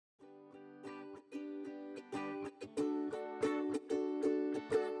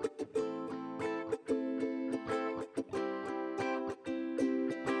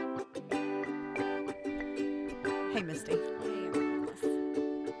Hey, Misty. Hey, Alice.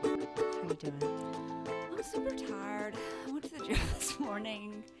 How you doing? I'm super tired. I went to the gym this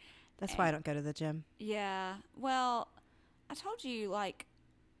morning. That's why I don't go to the gym. Yeah. Well, I told you, like,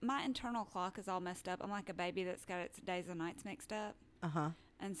 my internal clock is all messed up. I'm like a baby that's got its days and nights mixed up. Uh-huh.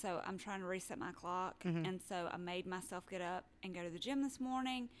 And so I'm trying to reset my clock. Mhm. And so I made myself get up and go to the gym this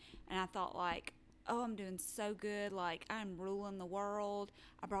morning. And I thought, like, oh, I'm doing so good. Like, I'm ruling the world.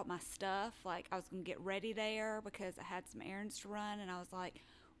 I brought my stuff. Like, I was going to get ready there because I had some errands to run. And I was like,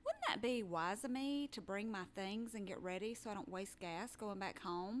 wouldn't that be wise of me to bring my things and get ready so I don't waste gas going back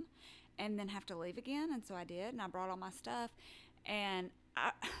home and then have to leave again? And so I did. And I brought all my stuff. And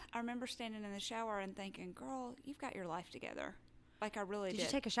I remember standing in the shower and thinking, girl, you've got your life together. Like, I really did. Did you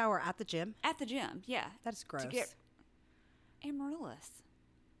take a shower at the gym? At the gym, yeah. That's gross. Amaryllis,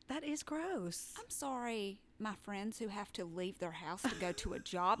 That is gross. I'm sorry, my friends who have to leave their house to go to a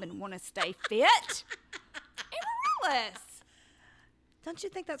job and want to stay fit. Amaryllis. Don't you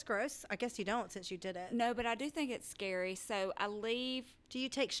think that's gross? I guess you don't since you did it. No, but I do think it's scary. So I leave Do you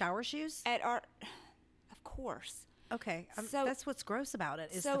take shower shoes? at our, of course. Okay. So- that's what's gross about it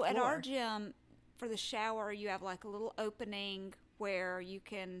is So the at floor. our gym, for the shower, you have like a little opening where you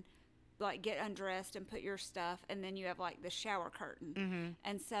can like get undressed and put your stuff, and then you have like the shower curtain. Mm-hmm.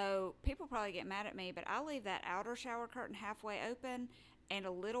 And so people probably get mad at me, but I leave that outer shower curtain halfway open and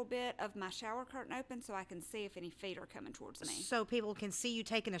a little bit of my shower curtain open so I can see if any feet are coming towards me. So people can see you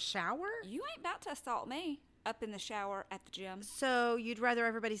taking a shower? You ain't about to assault me up in the shower at the gym. So you'd rather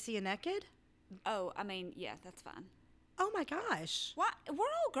everybody see you naked? Oh, I mean, yeah, that's fine. Oh my gosh. Why? We're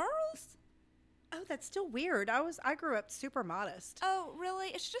all girls. Oh, that's still weird. I grew up super modest. Oh, really?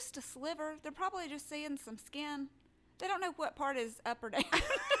 It's just a sliver. They're probably just seeing some skin. They don't know what part is up or down.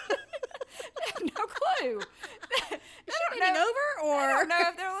 They have no clue. They don't Leaning know, over or I don't know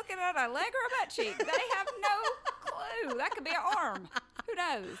if they're looking at a leg or a butt cheek. They have no clue. That could be an arm. Who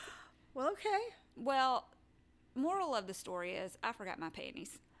knows? Well, okay. Well, moral of the story is I forgot my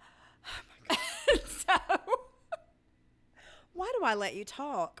panties. Oh my God. So Why do I let you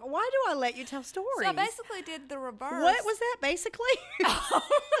talk? Why do I let you tell stories? I basically did the reverse. What was that basically?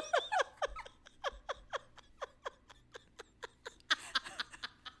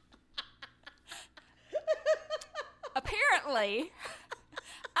 Apparently,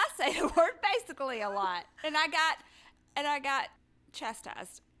 I say the word basically a lot, and I got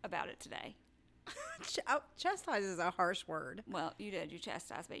chastised about it today. Chastise is a harsh word. Well, you did. You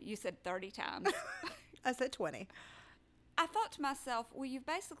chastised me. You said 30 times. I said 20. I thought to myself, well, you've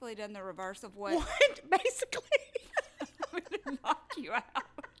basically done the reverse of what What? Basically. I'm going to knock you out.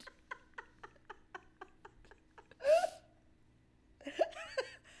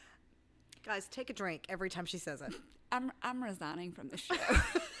 Guys, take a drink every time she says it. I'm resigning from the show.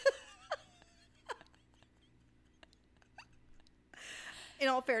 In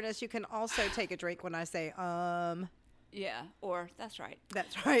all fairness, you can also take a drink when I say, Yeah, or that's right.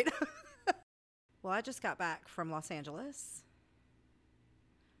 That's right. Well, I just got back from Los Angeles,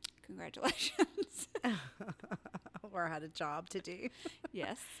 Congratulations. where I had a job to do.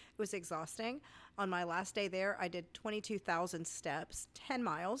 Yes. It was exhausting. On my last day there, I did 22,000 steps, 10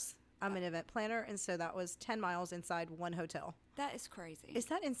 miles. I'm an event planner, and so that was 10 miles inside one hotel. That is crazy. Is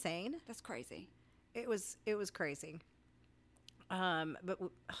that insane? That's crazy. It was crazy.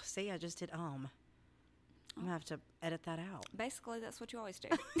 See, I just did I'm gonna have to edit that out. Basically, that's what you always do.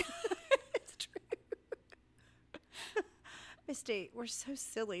 It's true. Misty, we're so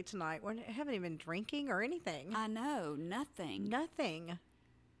silly tonight. We haven't even been drinking or anything. I know. Nothing. Nothing.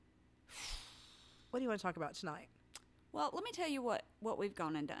 What do you want to talk about tonight? Well, let me tell you what we've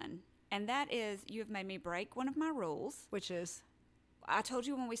gone and done. And that is you have made me break one of my rules. Which is? I told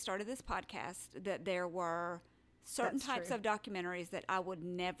you when we started this podcast that there were certain That's types true. of documentaries that I would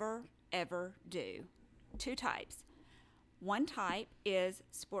never, ever do. Two types. One type is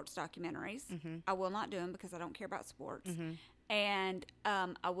sports documentaries. Mm-hmm. I will not do them because I don't care about sports. And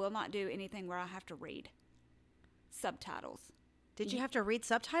I will not do anything where I have to read subtitles. Did you have to read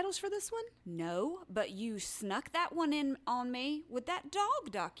subtitles for this one? No, but you snuck that one in on me with that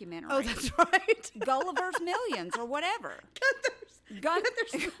dog documentary. Oh, that's right. Gulliver's Millions or whatever.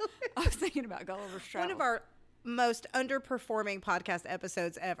 Gunther's I was thinking about Gulliver's Travels. One of our most underperforming podcast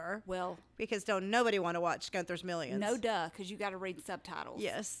episodes ever. Well, Because don't nobody want to watch Gunther's Millions. no duh, because you got to read subtitles.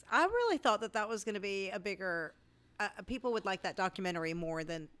 Yes. I really thought that was going to be a bigger... people would like that documentary more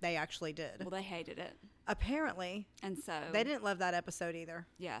than they actually did. Well, they hated it. Apparently. And so... They didn't love that episode either.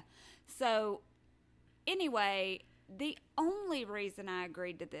 Yeah. So, anyway, the only reason I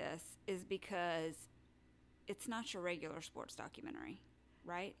agreed to this is because it's not your regular sports documentary,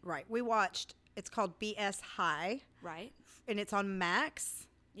 right? Right. We watched It's called BS High, Right? and it's on Max,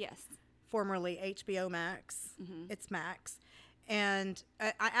 Yes. formerly HBO Max. It's Max. And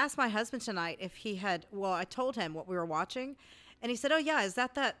I asked my husband tonight if he had, well, I told him what we were watching, and he said, oh, yeah, is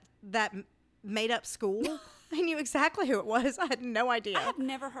that made-up school? I knew exactly who it was. I had no idea. I have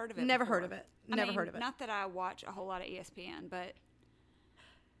never heard of it. Never before. heard of it. I Never mean, heard of it. Not that I watch a whole lot of ESPN, but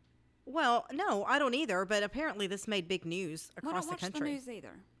Well, no, I don't either, but apparently this made big news I across don't watch the country. the news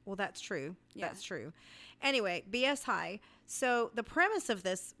either. Well, that's true. Yeah. That's true. Anyway, BS High. So the premise of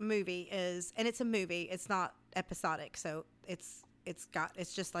this movie is, and it's a movie, it's not episodic, so it's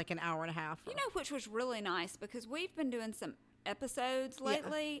just like an hour and a half. You know, which was really nice because we've been doing some episodes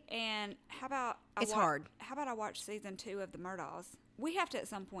lately, and how about It's hard. How about I watch season 2 of the Murdaughs? We have to at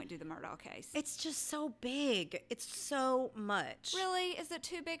some point do the Murdaugh case. It's just so big. It's so much. Really? Is it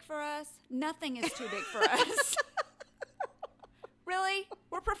too big for us? Nothing is too big for us. Really?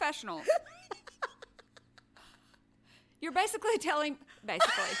 We're professionals. You're basically telling...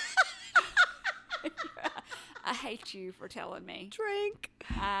 Basically. I hate you for telling me. Drink.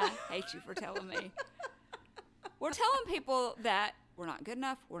 I hate you for telling me. We're telling people that we're not good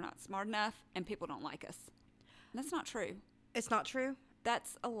enough, we're not smart enough, and people don't like us. And that's not true. It's not true?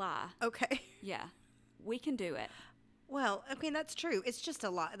 That's a lie. Okay. Yeah. We can do it. Well, I mean, that's true. It's just a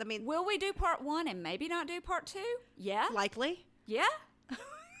lot. I mean, Will we do part 1 and maybe not do part 2? Yeah. likely. Yeah.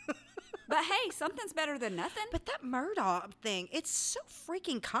 But hey, something's better than nothing. But that Murdaugh thing, it's so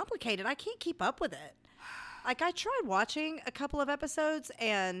freaking complicated. I can't keep up with it. Like, I tried watching a couple of episodes,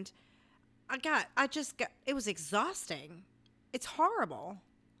 and it was exhausting. It's horrible.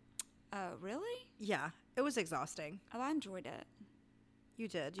 Oh, really? Yeah, it was exhausting. Oh, I enjoyed it. You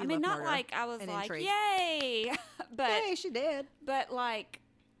did. I mean, love not murder like I was and like, intrigue. yay! But Yay, she did. But like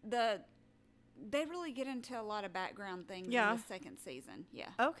they really get into a lot of background things Yeah. in the second season. Yeah.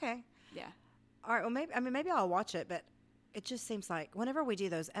 Okay. Yeah. All right. Well, maybe I'll watch it, but it just seems like whenever we do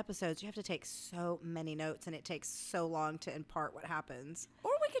those episodes, you have to take so many notes, and it takes so long to impart what happens.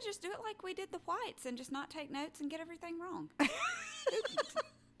 Or we could just do it like we did the Whites and just not take notes and get everything wrong. Who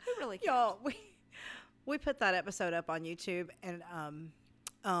really cares? Y'all, we put that episode up on YouTube, and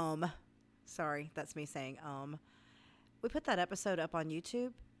sorry, that's me saying we put that episode up on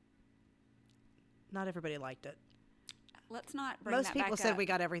YouTube. Not everybody liked it. Let's not bring Most that people back said up. we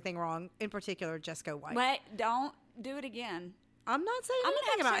got everything wrong. In particular, Jesco White. Wait, don't do it again. I'm not saying I'm anything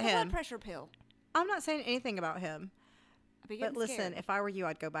gonna have about to take a blood him. pressure pill. I'm not saying anything about him. I'll be But getting listen, scared. if I were you,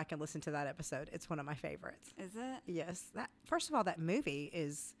 I'd go back and listen to that episode. It's one of my favorites. Is it? Yes. That first of all, that movie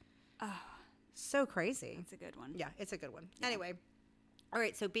is Oh, so crazy. that's a good one. Yeah, it's a good one. Anyway, all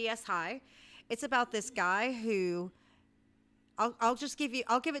right. So BS High, it's about this guy who I'll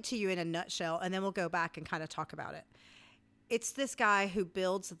give it to you in a nutshell, and then we'll go back and kind of talk about it. It's this guy who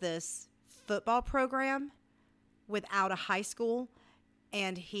builds this football program without a high school,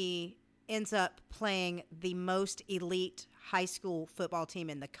 and he ends up playing the most elite high school football team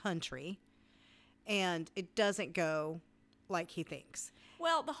in the country, and it doesn't go like he thinks.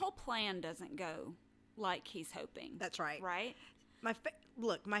 Well, the whole plan doesn't go like he's hoping. That's right. Right?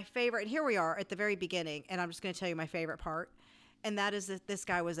 My favorite, and here we are at the very beginning, and I'm just going to tell you my favorite part, and that is that this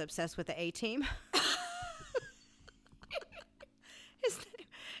guy was obsessed with the A-team.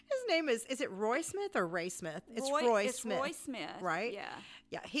 His name is it Roy Smith or Ray Smith? It's Roy Smith. Roy Smith. Right? Yeah.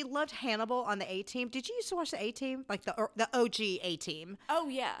 Yeah, he loved Hannibal on the A-team. Did you used to watch the A-team? Like the OG A-team? Oh,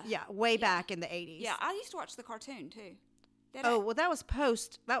 yeah. Yeah, way back in the 80s. Yeah, I used to watch the cartoon, too. Oh, well, that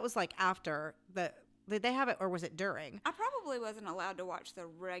was like after did they have it, or was it during? I probably wasn't allowed to watch the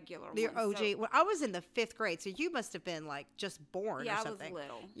regular The one. OG. So, Well, I was in the 5th grade, so you must have been like just born yeah, or I something. was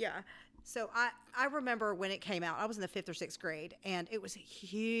little. Yeah. So I remember when it came out. I was in the 5th or 6th grade, and it was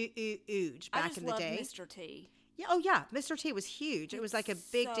huge I back just in the loved day. Mr. T. Yeah. Oh yeah, Mr. T was huge. It was like a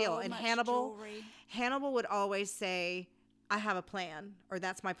big So deal. And much Hannibal jewelry. would always say, "I have a plan," or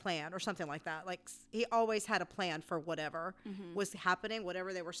 "That's my plan," or something like that. Like he always had a plan for whatever was happening,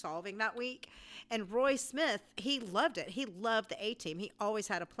 whatever they were solving that week. And Roy Smith, he loved it. He loved the A-team. He always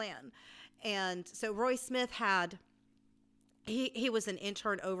had a plan. And so Roy Smith had he was an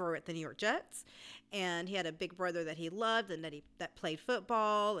intern over at the New York Jets, and he had a big brother that he loved and that played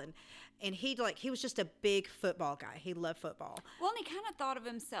football, and he was just a big football guy. He loved football. Well, and he kind of thought of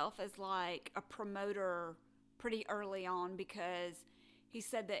himself as like a promoter pretty early on because he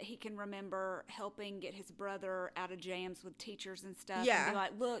said that he can remember helping get his brother out of jams with teachers and stuff. Yeah. And be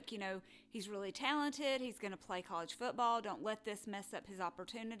like, look, he's really talented. He's going to play college football. Don't let this mess up his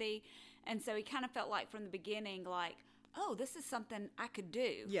opportunity. And so he kind of felt like from the beginning, like, oh, this is something I could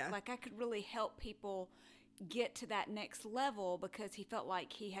do. Yeah. Like I could really help people, get to that next level because he felt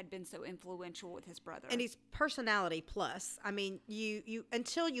like he had been so influential with his brother. And he's personality plus. I mean, you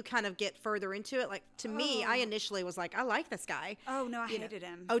until you kind of get further into it. Like to me, I initially was like, I like this guy. Oh no, I hated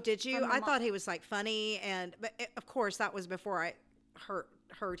him. Oh, did you? I thought he was like funny, but of course that was before I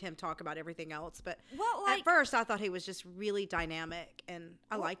heard him talk about everything else. But Well, like- at first, I thought he was just really dynamic, and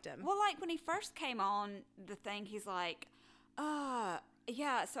I liked him. Well, like when he first came on the thing, he's like,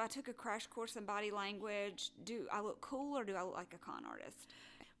 yeah, so I took a crash course in body language. Do I look cool or do I look like a con artist?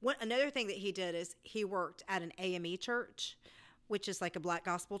 Another thing that he did is he worked at an AME church, which is like a black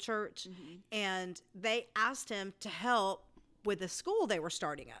gospel church, and they asked him to help with the school they were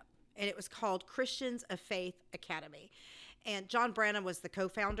starting up, and it was called Christians of Faith Academy. And John Branham was the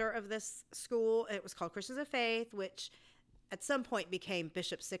co-founder of this school. It was called Christians of Faith, which at some point became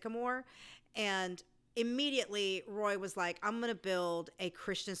Bishop Sycamore. And immediately Roy was like, I'm going to build a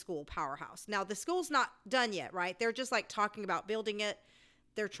Christian school powerhouse. Now, the school's not done yet, right? They're just like talking about building it.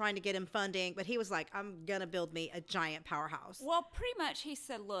 They're trying to get him funding. But he was like, I'm going to build me a giant powerhouse. Well, pretty much he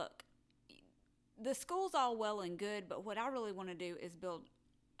said, look, the school's all well and good, but what I really want to do is build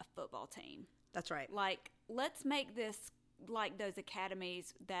a football team. That's right. Like, let's make this like those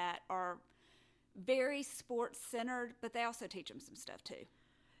academies that are very sports centered, but they also teach them some stuff too.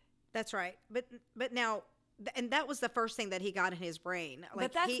 That's right. But now, and that was the first thing that he got in his brain.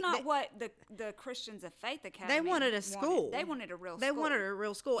 Like, but that's not what the Christians of Faith Academy They wanted a school. They wanted a real school. They wanted a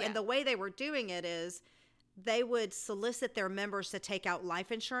real school. Yeah. And the way they were doing it is they would solicit their members to take out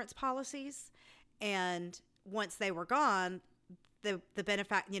life insurance policies. And once they were gone, the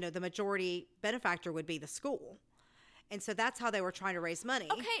majority benefactor would be the school. And so that's how they were trying to raise money.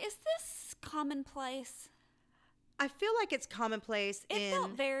 Okay, is this commonplace? I feel like it's commonplace. It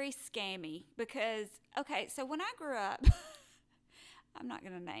felt very scammy because, okay, so when I grew up, I'm not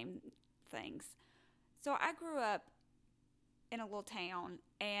going to name things. So I grew up in a little town,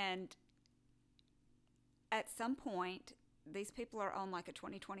 and at some point, these people are on like a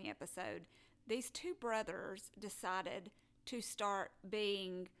 2020 episode. These two brothers decided to start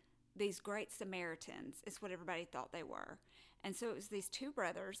being these great Samaritans, is what everybody thought they were. And so it was these two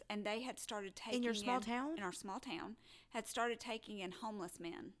brothers, and they had started taking in your small town? In our small town, had started taking in homeless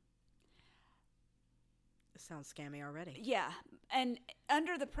men. It sounds scammy already. Yeah, and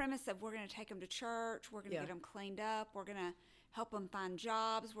under the premise of we're going to take them to church, we're going to get them cleaned up, we're going to help them find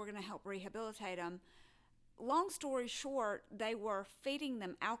jobs, we're going to help rehabilitate them. Long story short, they were feeding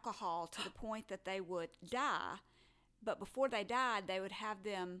them alcohol to the point that they would die, but before they died, they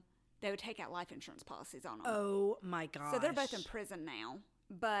would take out life insurance policies on them. Oh my gosh. So they're both in prison now.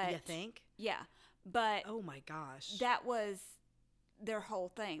 But you think? Yeah. But oh my gosh. That was their whole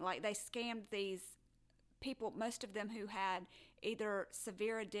thing. Like, they scammed these people, most of them who had either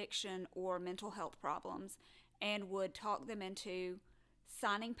severe addiction or mental health problems, and would talk them into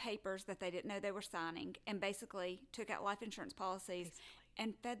signing papers that they didn't know they were signing, and basically took out life insurance policies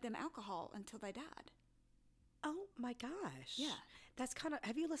and fed them alcohol until they died. Oh my gosh. Yeah. That's kind of,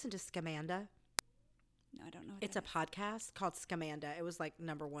 have you listened to Scamanda? No, I don't know. It's a podcast called Scamanda. It was like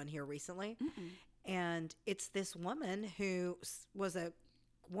 #1 here recently. And it's this woman who was a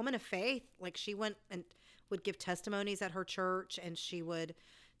woman of faith. Like, she went and would give testimonies at her church, and she would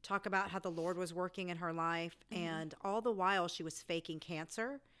talk about how the Lord was working in her life. And all the while she was faking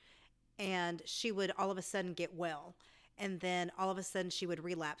cancer, and she would all of a sudden get well. And then all of a sudden she would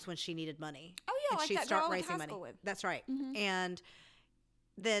relapse when she needed money. Oh yeah, and like she'd that start girl I went raising to high money. school with. That's right. And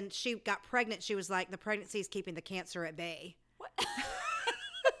then she got pregnant. She was like, the pregnancy is keeping the cancer at bay. What?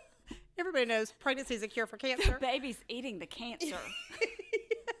 Everybody knows pregnancy is a cure for cancer. Baby's eating the cancer.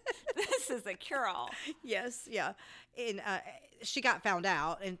 This is a cure-all. Yes, yeah. And she got found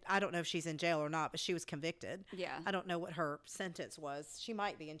out, and I don't know if she's in jail or not, but she was convicted. Yeah. I don't know what her sentence was. She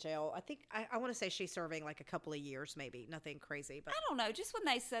might be in jail. I think, I want to say she's serving like a couple of years, maybe. Nothing crazy. But I don't know. Just when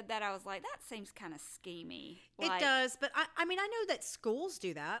they said that, I was like, that seems kind of schemy. it does. But I mean, I know that schools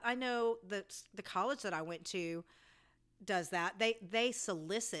do that. I know that the college that I went to does that. They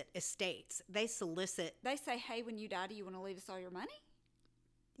solicit estates. They solicit. They say, hey, when you die, do you want to leave us all your money?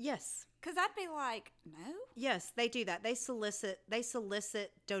 Yes. Because I'd be like, no. Yes, they do that. They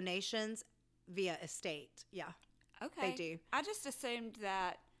solicit donations via estate. Yeah. Okay. They do. I just assumed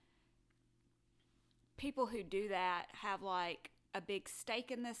that people who do that have like a big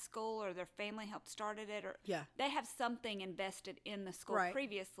stake in this school, or their family helped started it, or they have something invested in the school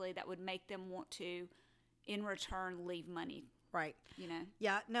previously that would make them want to, in return, leave money. Right. You know?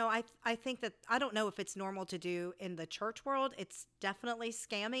 Yeah. No, I think that, I don't know if it's normal to do in the church world. It's definitely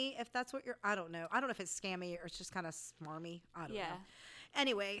scammy if that's what I don't know. I don't know if it's scammy or it's just kind of smarmy. I don't know.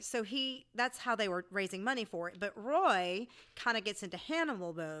 Anyway, so that's how they were raising money for it. But Roy kind of gets into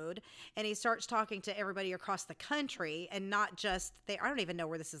Hannibal mode, and he starts talking to everybody across the country, and not just I don't even know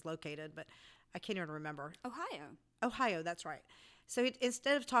where this is located, but I can't even remember. Ohio, that's right. So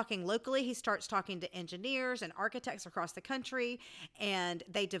instead of talking locally, he starts talking to engineers and architects across the country, and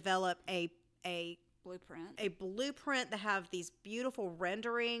they develop a blueprint that have these beautiful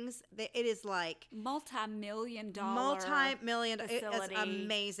renderings. It is like multi-million facility. It's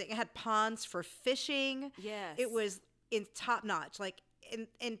amazing. It had ponds for fishing. Yes. It was in top notch. Like,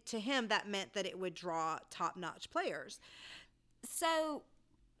 and to him, that meant that it would draw top notch players. So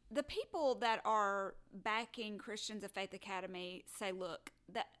the people that are backing Christians of Faith Academy say, look,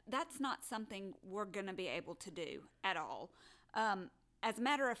 that's not something we're going to be able to do at all. As a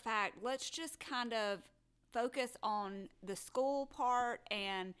matter of fact, let's just kind of focus on the school part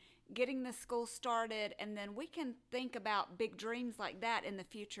and getting the school started, and then we can think about big dreams like that in the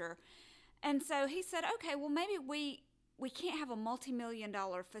future. And so he said, okay, well, maybe we can't have a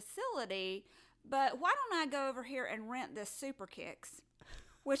multi-million-dollar facility, but why don't I go over here and rent this Super Kicks?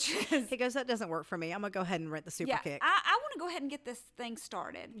 Which is, he goes, that doesn't work for me. I'm going to go ahead and rent the Super Kick. I want to go ahead and get this thing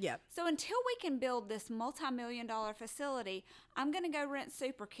started. Yeah. So until we can build this multi-million-dollar facility, I'm going to go rent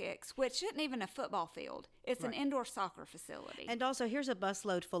Super Kicks, which isn't even a football field. It's an indoor soccer facility. And also, here's a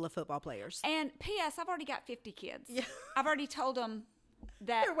busload full of football players. And P.S., I've already got 50 kids. Yeah. I've already told them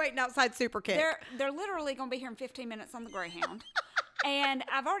that they're waiting outside Super Kick. They're literally going to be here in 15 minutes on the Greyhound. And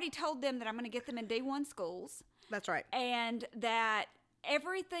I've already told them that I'm going to get them in D1 schools. That's right. And that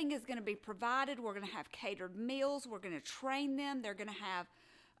everything is going to be provided. We're going to have catered meals. We're going to train them. They're going to have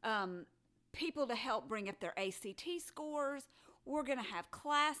people to help bring up their ACT scores. We're going to have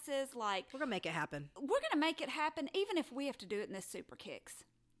classes. We're going to make it happen. We're going to make it happen, even if we have to do it in this Super Kicks.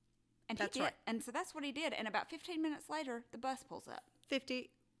 And that's he did. Right. And so that's what he did. And about 15 minutes later, the bus pulls up.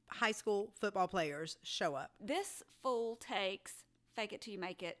 50 high school football players show up. This fool takes fake it till you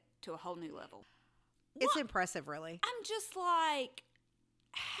make it to a whole new level. It's impressive, really. I'm just like,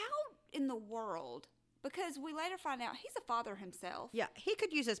 how in the world? Because we later find out he's a father himself. Yeah, he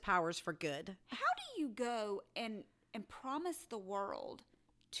could use his powers for good. How do you go and promise the world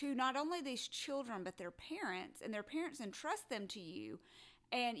to not only these children but their parents, and their parents entrust them to you,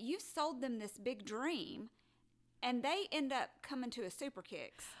 and you've sold them this big dream, and they end up coming to a Super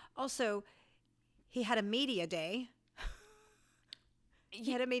Kicks? Also, he had a media day.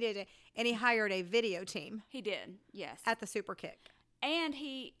 He had a media day, and he hired a video team. He did, yes. At the Super Kick. And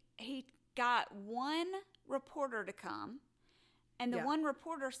he got one reporter to come, and the one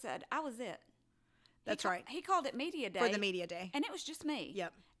reporter said, I was it. That's right. He called it Media Day. For the Media Day. And it was just me.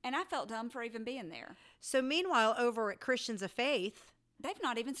 Yep. And I felt dumb for even being there. So meanwhile, over at Christians of Faith, they've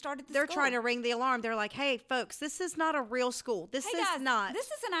not even started the They're school. trying to ring the alarm. They're like, hey, folks, this is not a real school. This is not. This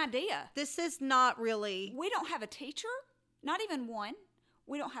is an idea. This is not really. We don't have a teacher, not even one.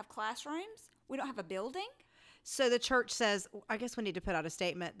 We don't have classrooms. We don't have a building. So the church says, I guess we need to put out a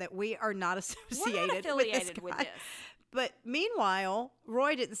statement that we are not associated We're not affiliated with this. With this. But meanwhile,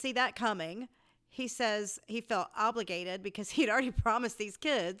 Roy didn't see that coming. He says he felt obligated because he'd already promised these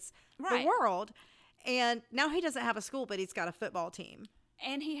kids the world. And now he doesn't have a school, but he's got a football team.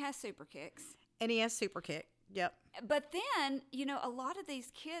 And he has Super Kicks. And he has Super Kick. Yep. But then, a lot of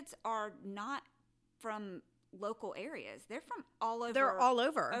these kids are not from local areas. They're from all over. They're all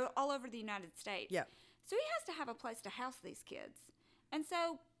over. All over the United States. Yep. So he has to have a place to house these kids. And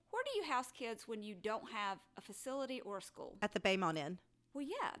so where do you house kids when you don't have a facility or a school? At the Baymont Inn. Well,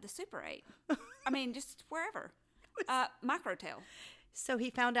 yeah, the Super 8. I mean, just wherever. Microtel. So he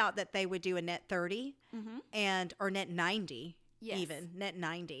found out that they would do a net 30 or net 90 even. Net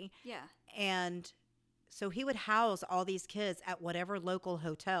 90. Yeah. And so he would house all these kids at whatever local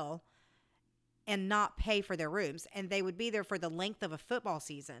hotel and not pay for their rooms. And they would be there for the length of a football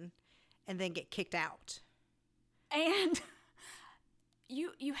season and then get kicked out. And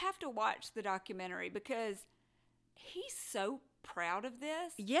you have to watch the documentary because he's so proud of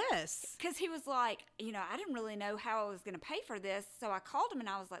this. Yes. Because he was like, I didn't really know how I was going to pay for this. So I called him and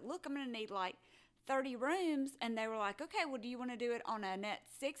I was like, look, I'm going to need 30 rooms. And they were like, okay, well, do you want to do it on a net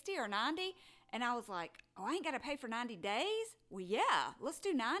 60 or 90? And I was like, oh, I ain't got to pay for 90 days? Well, yeah, let's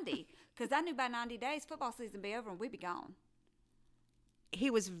do 90. Because I knew by 90 days, football season would be over and we'd be gone. He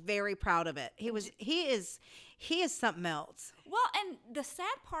was very proud of it. He is something else. Well, and the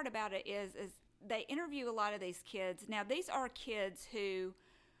sad part about it is they interview a lot of these kids. Now, these are kids who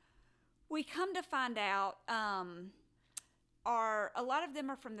we come to find out are a lot of them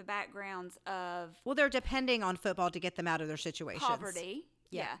are from the backgrounds of they're depending on football to get them out of their situations. Poverty.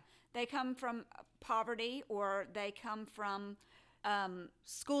 Yeah. They come from poverty, or they come from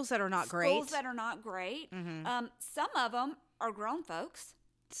Schools that are not great. Schools that are not great. Some of them are grown folks.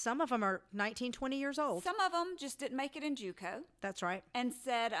 Some of them are 19, 20 years old. Some of them just didn't make it in JUCO That's right. and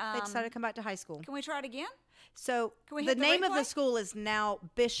said, They decided to come back to high school. can we try it again? So Can we the hit the name of replay? the school is now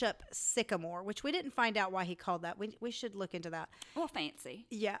Bishop Sycamore, which we didn't find out why he called that. We should look into that. Well, fancy.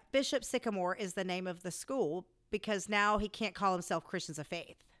 Yeah, Bishop Sycamore is the name of the school because now he can't call himself Christians of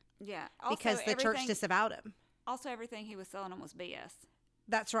Faith Yeah. Also, because the church everything- disavowed him. Also, everything he was selling them was BS.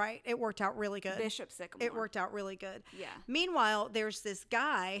 That's right. It worked out really good. Bishop Sycamore. It worked out really good. Yeah. Meanwhile, there's this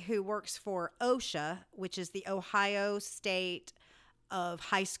guy who works for OSHA, which is the Ohio State of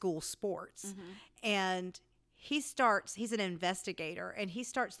High School Sports. And he's an investigator, and he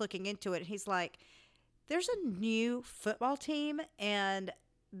starts looking into it. And he's like, there's a new football team, and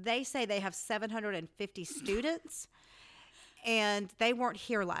they say they have 750 students. And they weren't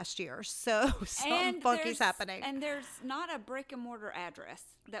here last year, so something funky's happening. And there's not a brick and mortar address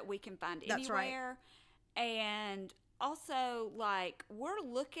that we can find That's right. anywhere. And also, like, we're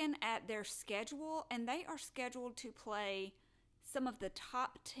looking at their schedule, and they are scheduled to play some of the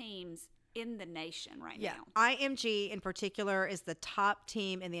top teams in the nation right Yeah, now. IMG in particular is the top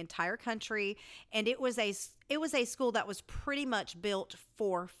team in the entire country, and it was a school that was pretty much built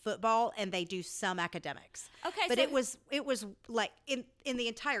for football, and they do some academics. Okay, but so- it was like in the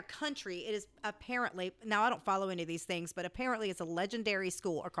entire country. It is apparently, now I don't follow any of these things, but apparently it's a legendary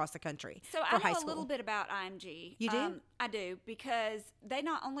school across the country. So for I high know a school. little bit about IMG. You do? I do, because they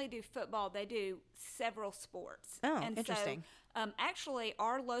not only do football, they do several sports. Oh, and interesting. So, actually,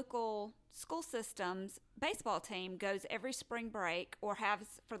 our local school system's baseball team goes every spring break, or has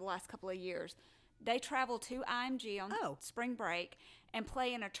for the last couple of years. They travel to IMG on Oh. spring break and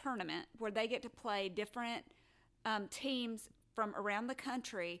play in a tournament where they get to play different teams from around the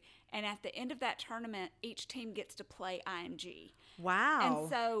country. And at the end of that tournament, each team gets to play IMG. Wow. And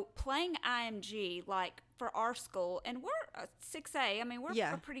so playing IMG, like for our school, and we're a 6A, I mean, we're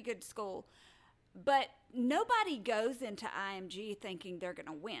Yeah. a pretty good school, but nobody goes into IMG thinking they're going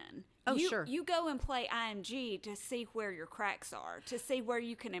to win. Oh, sure. You go and play IMG to see where your cracks are, to see where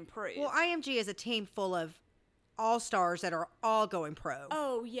you can improve. Well, IMG is a team full of all-stars that are all going pro.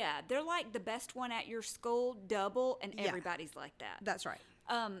 Oh, yeah. They're like the best one at your school, double, and Yeah. everybody's like that. That's right.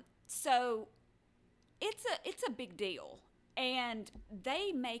 So it's a big deal, and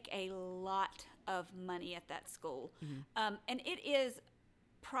they make a lot of money at that school, and it is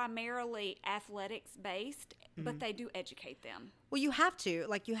primarily athletics based, but they do educate them. Well, you have to.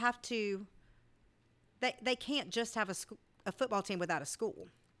 Like, you have to. They can't just have a football team without a school,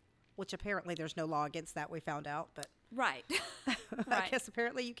 which apparently there's no law against that. We found out, but Right. I Right. guess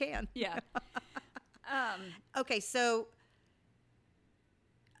apparently you can. Yeah. Okay, so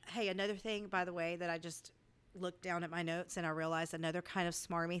hey, another thing, by the way, that I just looked down at my notes and I realized another kind of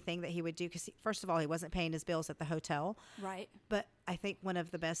smarmy thing that he would do, because first of all, he wasn't paying his bills at the hotel. Right. But I think one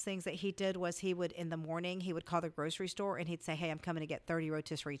of the best things that he did was he would, in the morning, he would call the grocery store and he'd say, hey, I'm coming to get 30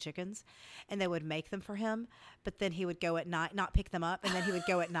 rotisserie chickens. And they would make them for him. But then he would go at night, not pick them up. And then he would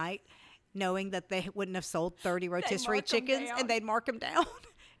go at night knowing that they wouldn't have sold 30 rotisserie mark 'em chickens, down. and they'd mark them down.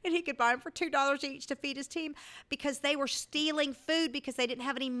 And he could buy them for $2 each to feed his team, because they were stealing food because they didn't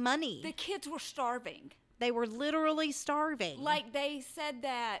have any money. The kids were starving. They were literally starving. Like, they said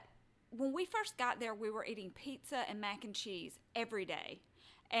that when we first got there, we were eating pizza and mac and cheese every day.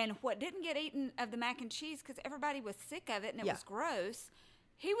 And what didn't get eaten of the mac and cheese, because everybody was sick of it and it Yeah. was gross,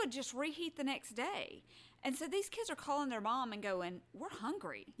 he would just reheat the next day. And so these kids are calling their mom and going, we're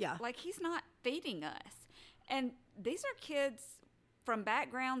hungry. Yeah. Like, he's not feeding us. And these are kids from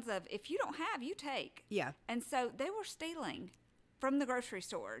backgrounds of, if you don't have, you take. Yeah. And so they were stealing from the grocery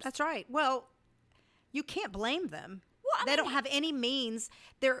stores. That's right. Well, you can't blame them. Well, I They mean- don't have any means.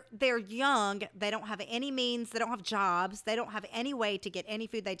 They're young. They don't have any means. They don't have jobs. They don't have any way to get any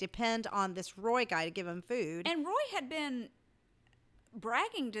food. They depend on this Roy guy to give them food. And Roy had been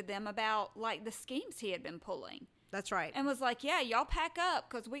bragging to them about, like, the schemes he had been pulling. That's right. And was like, yeah, y'all pack up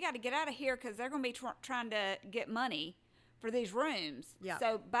because we got to get out of here because they're going to be trying to get money for these rooms. Yeah.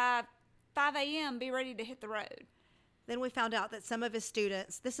 So by 5 a.m., be ready to hit the road. Then we found out that some of his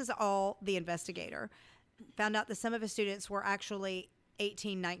students, this is all the investigator, found out that some of his students were actually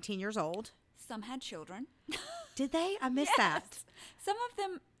 18, 19 years old. Some had children. Did they? I missed that. Yes. Some of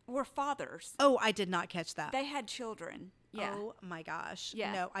them were fathers. Oh, I did not catch that. They had children. Yeah. Oh my gosh.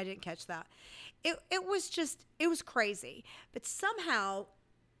 Yeah. No, I didn't catch that. It was crazy. But somehow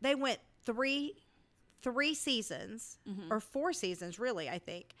they went three seasons, or 4 seasons really, I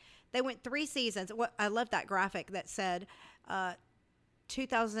think. They went 3 seasons. What I love that graphic that said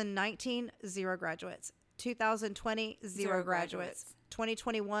 2019 0 graduates, 2020, zero Zero graduates. graduates.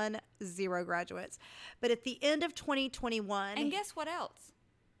 2021, zero graduates. But at the end of 2021, And guess what else?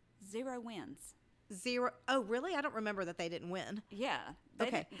 0 wins. zero. Oh, really? I don't remember that they didn't win. Yeah.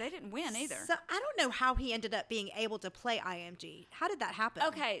 Okay. They didn't win either. So I don't know how he ended up being able to play IMG. How did that happen?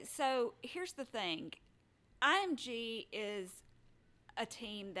 Okay, so here's the thing. IMG is a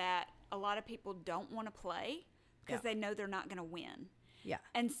team that a lot of people don't want to play because Yeah. they know they're not going to win. Yeah.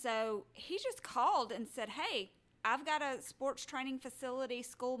 And so he just called and said, "Hey, I've got a sports training facility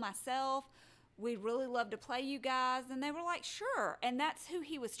school myself. We'd really love to play you guys." And they were like, "Sure." And that's who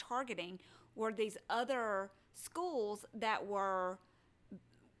he was targeting, were these other schools that were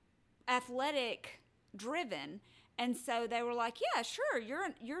athletic driven. And so they were like, "Yeah, sure.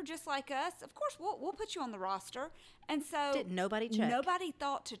 You're just like us. Of course, we'll put you on the roster." And so Did nobody check? Nobody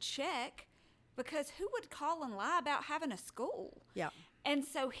thought to check, because who would call and lie about having a school? Yeah. And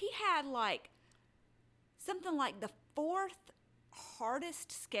so he had like something like the 4th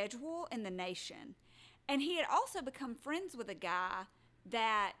hardest schedule in the nation. And he had also become friends with a guy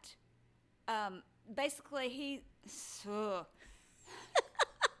that basically he'd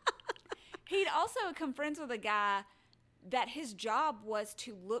also become friends with a guy that his job was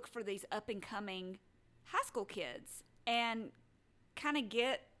to look for these up and coming high school kids and kind of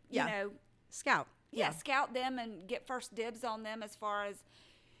get, Yeah. you know, Scout. scout them and get first dibs on them as far as,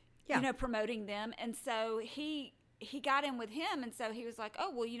 Yeah. you know, promoting them. And so he got in with him. And so he was like, "Oh,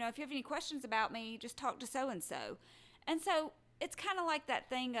 well, you know, if you have any questions about me, just talk to so-and-so." And so it's kind of like that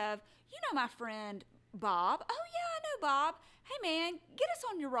thing of, you know, my friend Bob. "Oh, yeah, I know Bob. Hey, man, get us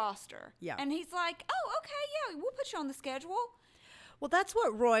on your roster." Yeah. And he's like, "Oh, okay, yeah, we'll put you on the schedule." Well, that's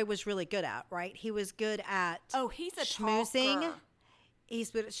what Roy was really good at, right? He was good at Oh, he's a schmoozing. talker. He's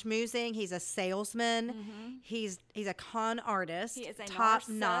good at schmoozing. He's a salesman. He's a con artist. He is a top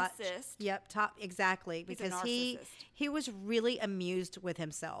notch. narcissist. Yep, top exactly. He's a Because he narcissist. was really amused with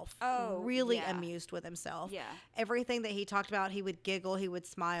himself. Oh, really yeah. amused with himself. Yeah. Everything that he talked about, he would giggle. He would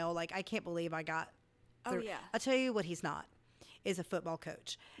smile. Like, I can't believe I got. Oh, through. yeah. I'll tell you what he's not. Is a football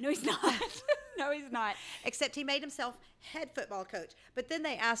coach. No, he's not. No, he's not. Except he made himself head football coach. But then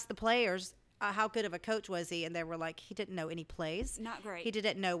they asked the players how good of a coach was he, and they were like, he didn't know any plays. Not great. He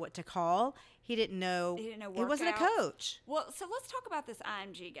didn't know what to call. He didn't know. He didn't know He wasn't a workouts. coach. Well, so let's talk about this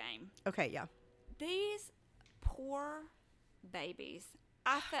IMG game. Okay, yeah. These poor babies,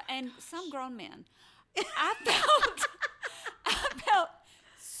 and some grown men. I felt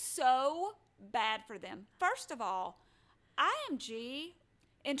so bad for them. First of all, IMG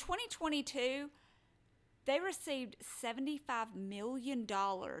in 2022, they received $75 million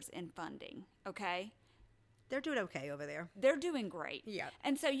in funding. Okay, They're doing okay over there. they're doing great. Yeah.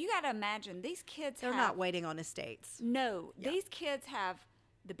 And so you got to imagine these kids. They're not waiting on estates. No, Yeah. these kids have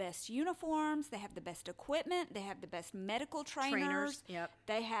the best uniforms. They have the best equipment. They have the best medical trainers. Yep.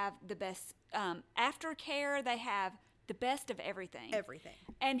 They have the best aftercare. They have the best of everything. Everything.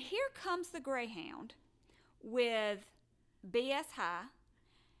 And here comes the Greyhound with BS High,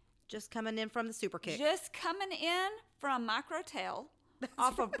 Just coming in from the super kick. just coming in from Microtel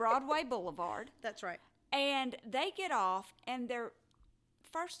off of Broadway Boulevard. That's right. And they get off, and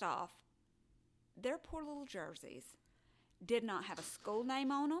first off, their poor little jerseys did not have a school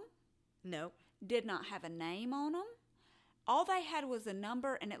name on them, No. did not have a name on them. All they had was a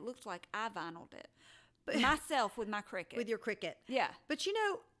number, and it looked like I vinyled it. Myself with my Cricut. With your cricket. Yeah. But you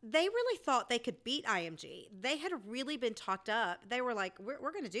know, they really thought they could beat IMG. They had really been talked up. They were like,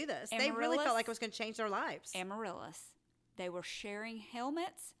 we're going to do this. They really Amaryllis- felt like it was going to change their lives. Amaryllis. They were sharing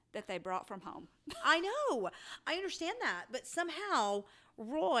helmets that they brought from home. I know. I understand that. But somehow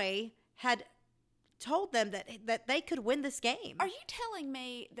Roy had told them that they could win this game. Are you telling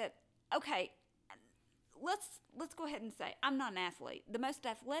me that, okay, let's go ahead and say I'm not an athlete. The most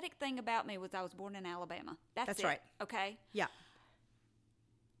athletic thing about me was I was born in Alabama. That's it, right. Okay? Yeah.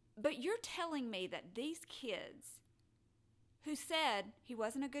 But you're telling me that these kids who said he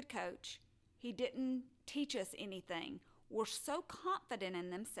wasn't a good coach, he didn't teach us anything, were so confident in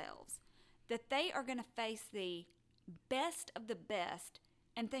themselves that they are going to face the best of the best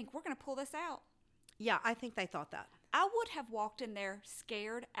and think we're going to pull this out? Yeah, I think they thought that. I would have walked in there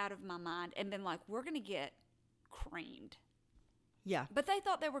scared out of my mind and been like, we're going to get creamed. Yeah. But they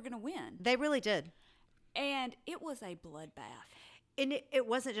thought they were going to win. They really did. And it was a bloodbath. And it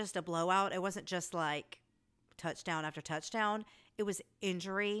wasn't just a blowout. It wasn't just like touchdown after touchdown. It was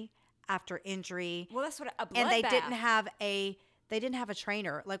injury after injury. Well, that's what a bloodbath. And they didn't have a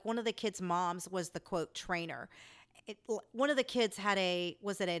trainer. Like one of the kids' moms was the quote trainer. One of the kids had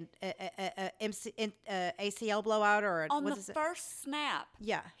was it a ACL blowout or On the was it? first snap,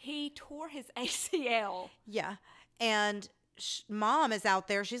 Yeah. he tore his ACL. Yeah. And mom is out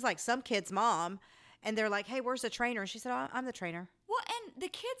there. She's like some kid's mom. And they're like, hey, where's the trainer? And she said, oh, I'm the trainer. Well, and the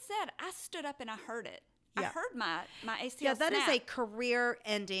kid said, I stood up and I heard it. I Yeah. heard my ACL Yeah, that is snap. a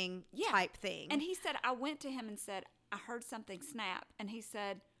career-ending type thing. And he said, I went to him and said, I heard something snap. And he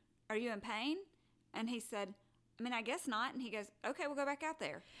said, are you in pain? And he said, I mean, I guess not. And he goes, okay, we'll go back out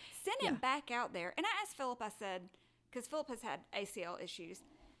there. Send him back out there. And I asked Philip, I said, because Philip has had ACL issues,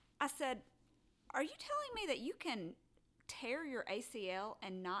 I said, are you telling me that you can tear your ACL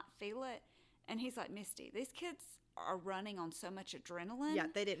and not feel it? And he's like, Misty, these kids are running on so much adrenaline. Yeah,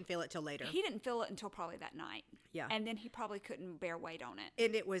 they didn't feel it till later. He didn't feel it until probably that night. Yeah. And then he probably couldn't bear weight on it.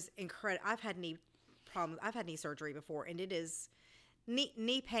 And it was incredible. I've had knee problems. I've had knee surgery before, and it is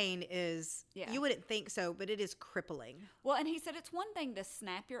knee pain is, you wouldn't think so, but it is crippling. Well, and he said it's one thing to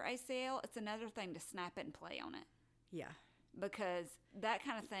snap your ACL. It's another thing to snap it and play on it. Yeah. Because that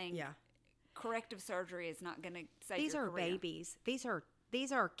kind of thing, corrective surgery is not going to save These your are career. babies. These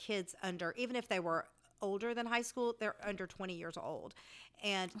are kids under, even if they were older than high school, they're under 20 years old.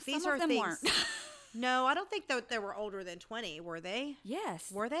 And these Some are of them things. weren't. No, I don't think that they were older than 20. Were they?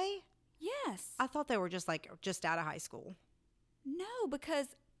 Yes. Were they? Yes. I thought they were just out of high school. No, because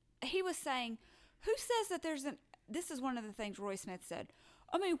he was saying, who says that this is one of the things Roy Smith said.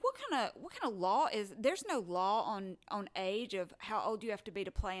 I mean, what kind of law is, there's no law on age of how old you have to be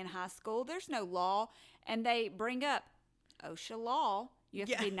to play in high school. There's no law. And they bring up OSHA law. You have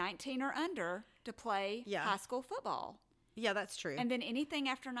to be 19 or under to play high school football. Yeah, that's true. And then anything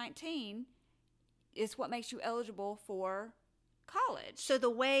after 19 is what makes you eligible for college. So the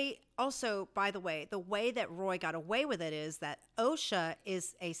way that Roy got away with it is that OSHA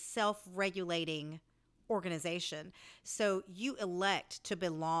is a self-regulating organization. So you elect to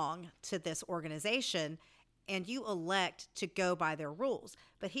belong to this organization and you elect to go by their rules.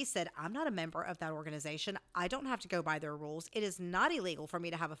 But he said, I'm not a member of that organization. I don't have to go by their rules. It is not illegal for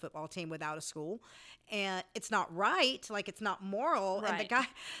me to have a football team without a school. And it's not right. Like, it's not moral. Right. And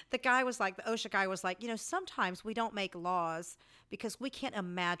the guy was like, the OSHA guy was like, sometimes we don't make laws because we can't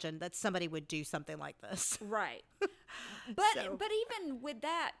imagine that somebody would do something like this. Right. But even with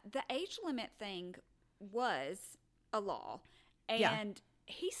that, the age limit thing was a law. And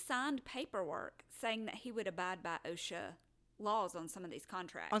he signed paperwork saying that he would abide by OSHA laws on some of these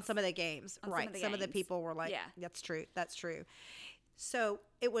contracts. On some of the games. Right. Some of the people were like, that's true. That's true. So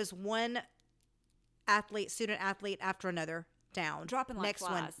it was one student athlete after another down. Dropping like next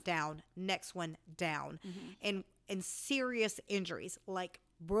flies. One down. Next one down. And serious injuries like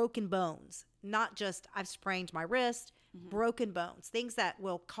broken bones. Not just I've sprained my wrist, broken bones, things that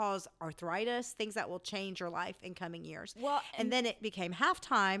will cause arthritis, things that will change your life in coming years. Well, and then it became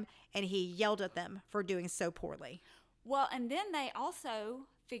halftime, and he yelled at them for doing so poorly. Well, and then they also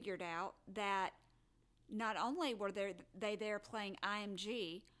figured out that not only were they there playing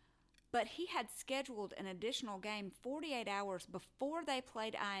IMG, but he had scheduled an additional game 48 hours before they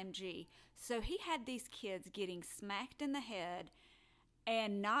played IMG. So he had these kids getting smacked in the head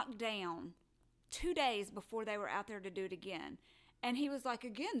and knocked down 2 days before they were out there to do it again. And he was like,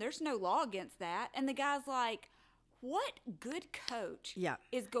 again, there's no law against that. And the guy's like, what good coach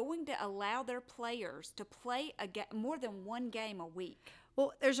is going to allow their players to play more than one game a week?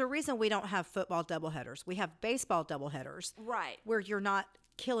 Well, there's a reason we don't have football doubleheaders. We have baseball doubleheaders. Right. Where you're not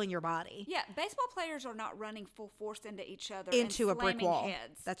killing your body. Yeah, baseball players are not running full force into each other into and a brick wall.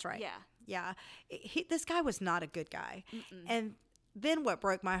 Heads. That's right. Yeah. This guy was not a good guy. And then what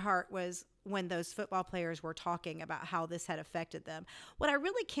broke my heart was when those football players were talking about how this had affected them. What I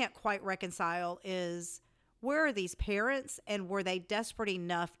really can't quite reconcile is, where are these parents, and were they desperate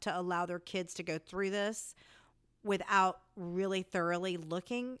enough to allow their kids to go through this without really thoroughly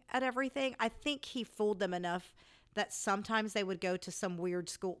looking at everything? I think he fooled them enough that sometimes they would go to some weird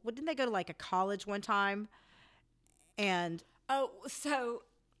school. Well, didn't they go to like a college one time? And so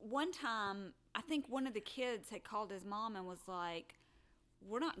one time, I think one of the kids had called his mom and was like,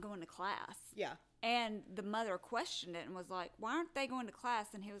 we're not going to class. Yeah. And the mother questioned it and was like, why aren't they going to class?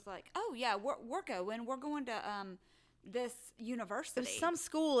 And he was like, oh, yeah, we're going. We're going to this university. It was some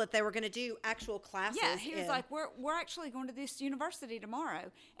school that they were going to do actual classes. Yeah, he was like, we're actually going to this university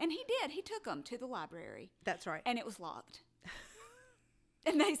tomorrow. And he did. He took them to the library. That's right. And it was locked.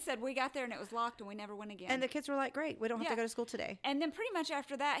 And they said, we got there and it was locked and we never went again. And the kids were like, great, we don't have to go to school today. And then pretty much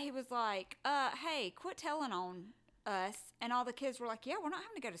after that, he was like, hey, quit telling on us. And all the kids were like, yeah, we're not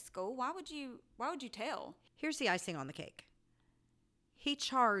having to go to school. Why would you tell? Here's the icing on the cake. He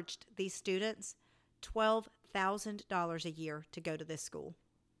charged these students $12,000 a year to go to this school.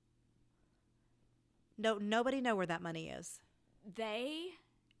 No, nobody know where that money is. They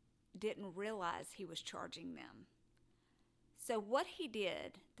didn't realize he was charging them. So what he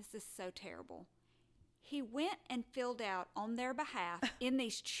did, this is so terrible. He went and filled out on their behalf in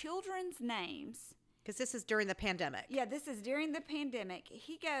these children's names. Because this is during the pandemic. Yeah, this is during the pandemic.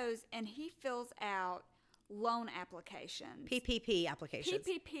 He goes and he fills out loan applications. PPP applications.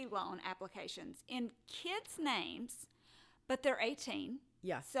 PPP loan applications in kids' names, but they're 18.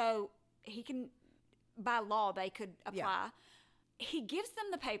 Yeah. So he can, by law, they could apply. Yeah. He gives them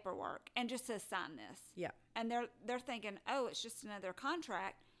the paperwork and just says, sign this. Yeah. And they're thinking, oh, it's just another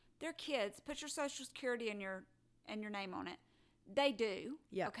contract. They're kids. Put your Social Security and your name on it. They do.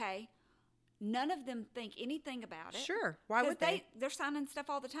 Yeah. Okay. None of them think anything about it. Sure. Why would they? They're signing stuff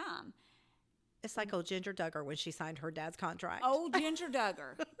all the time. It's like old Ginger Duggar when she signed her dad's contract. Old Ginger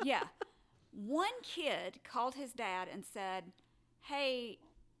Duggar. Yeah. One kid called his dad and said, hey,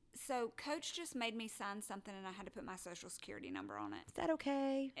 so Coach just made me sign something and I had to put my Social Security number on it. Is that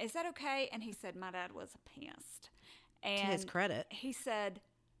okay? Is that okay? And he said, my dad was pissed. And to his credit. He said,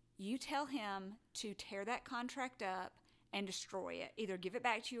 you tell him to tear that contract up and destroy it. Either give it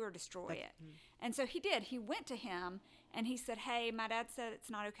back to you or destroy it. And so he did. He went to him and he said, hey, my dad said it's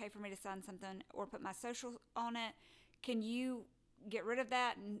not okay for me to sign something or put my social on it. Can you get rid of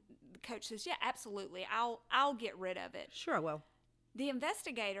that? And the coach says, yeah, absolutely. I'll get rid of it. Sure, I will. The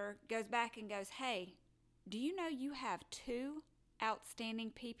investigator goes back and goes, hey, do you know you have 2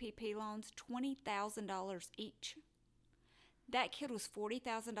 outstanding PPP loans, $20,000 each? That kid was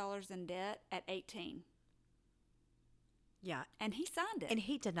 $40,000 in debt at 18. Yeah. And he signed it. And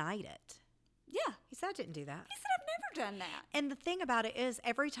he denied it. Yeah. He said I didn't do that. He said, I've never done that. And the thing about it is,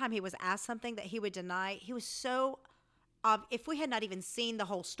 every time he was asked something that he would deny, he was so, if we had not even seen the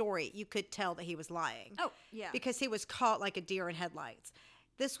whole story, you could tell that he was lying. Oh, yeah. Because he was caught like a deer in headlights.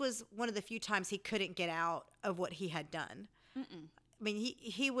 This was one of the few times he couldn't get out of what he had done. I mean,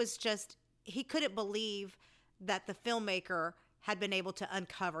 he was just, he couldn't believe that the filmmaker had been able to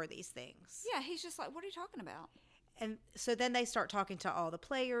uncover these things. Yeah, he's just like, what are you talking about? And so then they start talking to all the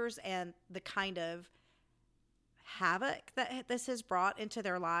players and the kind of havoc that this has brought into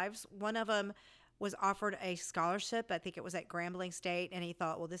their lives. One of them was offered a scholarship. I think it was at Grambling State. And he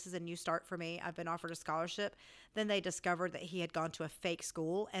thought, well, this is a new start for me. I've been offered a scholarship. Then they discovered that he had gone to a fake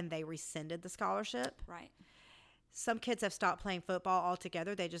school and they rescinded the scholarship. Right. Some kids have stopped playing football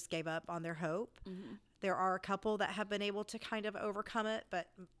altogether. They just gave up on their hope. There are a couple that have been able to kind of overcome it, but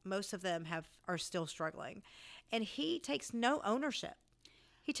most of them are still struggling. And he takes no ownership.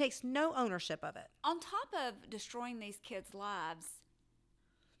 He takes no ownership of it. On top of destroying these kids' lives,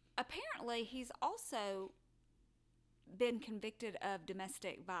 apparently he's also been convicted of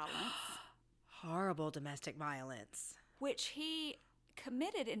domestic violence. Horrible domestic violence. Which he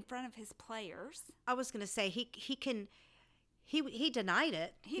committed in front of his players. I was going to say he denied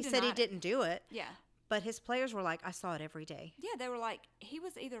it. He said he denied it. didn't do it. Yeah. But his players were like, I saw it every day. Yeah, they were like, he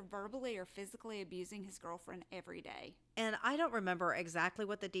was either verbally or physically abusing his girlfriend every day. And I don't remember exactly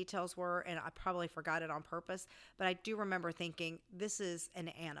what the details were, and I probably forgot it on purpose, but I do remember thinking, this is an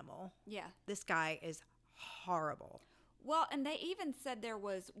animal. Yeah. This guy is horrible. Well, and they even said there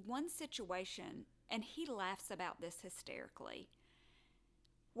was one situation, and he laughs about this hysterically,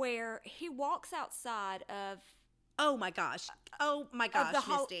 where he walks outside of Oh my gosh,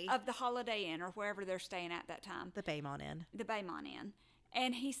 Misty. Of the Holiday Inn or wherever they're staying at that time. The Baymont Inn. The Baymont Inn.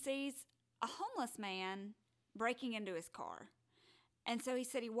 And he sees a homeless man breaking into his car. And so he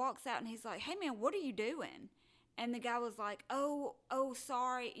said he walks out and he's like, hey man, what are you doing? And the guy was like, oh,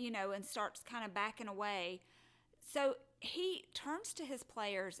 sorry, and starts kind of backing away. So he turns to his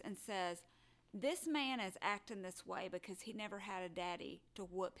players and says, this man is acting this way because he never had a daddy to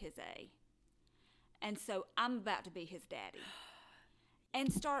whoop his A. And so I'm about to be his daddy.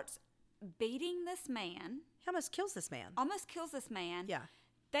 And starts beating this man. He almost kills this man. Yeah.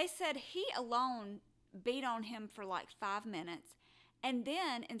 They said he alone beat on him for like 5 minutes and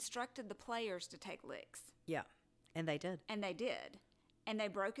then instructed the players to take licks. Yeah. And they did. And they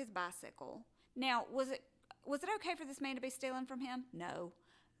broke his bicycle. Now, was it okay for this man to be stealing from him? No.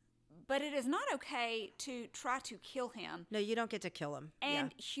 But it is not okay to try to kill him. No, you don't get to kill him.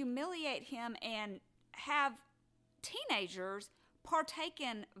 And humiliate him and have teenagers partake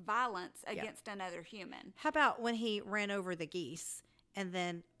in violence against another human. How about when he ran over the geese and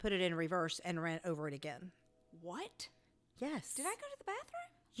then put it in reverse and ran over it again? What? Yes. Did I go to the bathroom?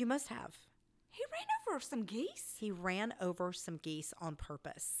 You must have. He ran over some geese? He ran over some geese on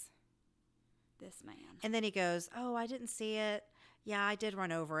purpose. This man. And then he goes, oh, I didn't see it. Yeah, I did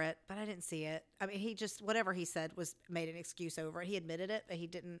run over it, but I didn't see it. I mean, he just whatever he said was made an excuse over it. He admitted it, but he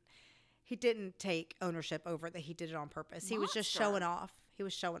didn't take ownership over it that he did it on purpose. He was just showing off. He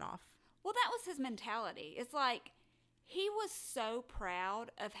was showing off. Well, that was his mentality. It's like he was so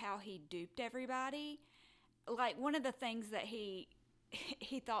proud of how he duped everybody. Like one of the things that he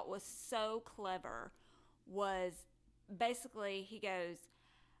thought was so clever was basically he goes,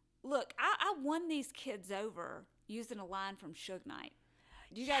 "Look, I won these kids over using a line from Suge Knight.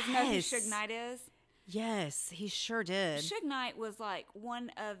 Do you guys know who Suge Knight is?" Yes, he sure did. Suge Knight was like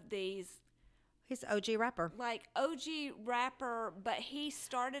one of these. He's an OG rapper. Like OG rapper, but he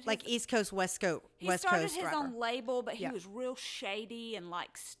started like East Coast, West Coast. He started his rapper. own label, but he was real shady and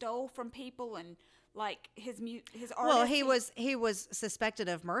like stole from people and like his artist. Well, he was suspected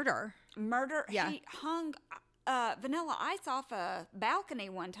of murder. Murder. Yeah. He hung Vanilla Ice off a balcony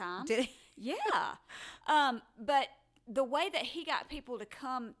one time. Did he? Yeah. But the way that he got people to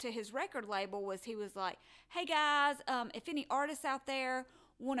come to his record label was he was like, "Hey guys, if any artists out there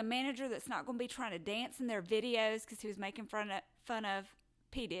want a manager that's not going to be trying to dance in their videos," because he was making fun of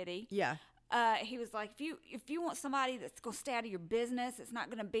P. Diddy. Yeah. He was like, if you want somebody that's going to stay out of your business, that's not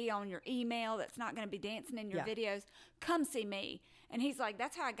going to be on your email, that's not going to be dancing in your videos, come see me. And he's like,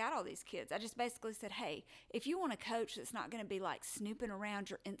 that's how I got all these kids. I just basically said, hey, if you want a coach that's not going to be like snooping around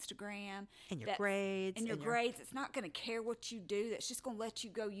your Instagram and your grades, and your grades, it's not going to care what you do, that's just going to let you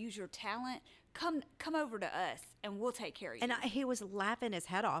go use your talent, come over to us and we'll take care of you. And he was laughing his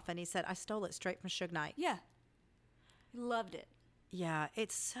head off, and he said, I stole it straight from Suge Knight. Yeah. He loved it. Yeah,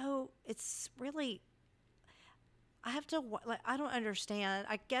 it's really, I have to, I don't understand.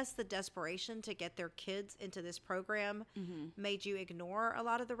 I guess the desperation to get their kids into this program made you ignore a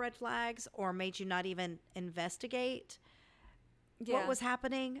lot of the red flags or made you not even investigate what was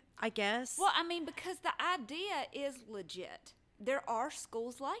happening, I guess. Well, I mean, because the idea is legit. There are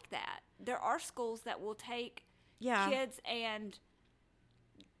schools like that. There are schools that will take kids and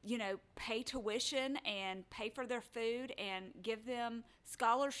pay tuition and pay for their food and give them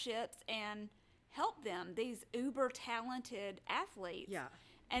scholarships and help them, these uber talented athletes. Yeah.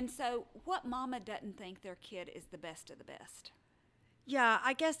 And so what mama doesn't think their kid is the best of the best? Yeah,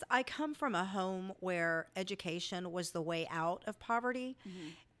 I guess I come from a home where education was the way out of poverty.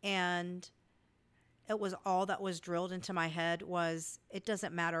 And it was all that was drilled into my head was it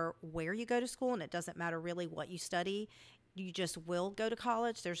doesn't matter where you go to school and it doesn't matter really what you study. You just will go to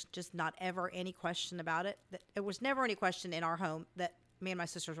college. There's just not ever any question about it. There was never any question in our home that me and my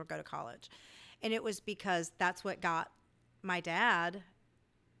sisters would go to college. And it was because that's what got my dad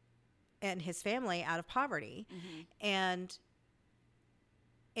and his family out of poverty. And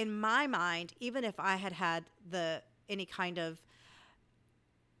in my mind, even if I had any kind of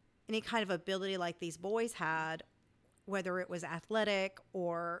ability like these boys had, whether it was athletic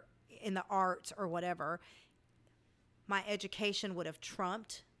or in the arts or whatever, my education would have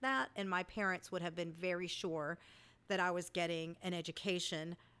trumped that, and my parents would have been very sure that I was getting an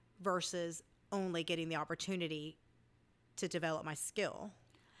education versus only getting the opportunity to develop my skill.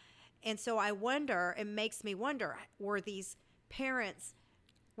 And so I wonder, it makes me wonder, were these parents,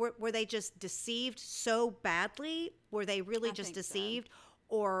 were they just deceived so badly? Were they really just deceived? So.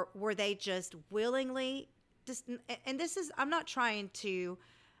 Or were they just willingly, and this is, I'm not trying to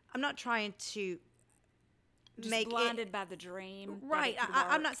just make blinded it, by the dream. Right.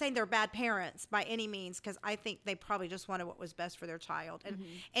 I'm not saying they're bad parents by any means, because I think they probably just wanted what was best for their child. And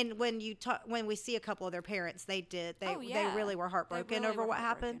and when we see a couple of their parents, they really were heartbroken over what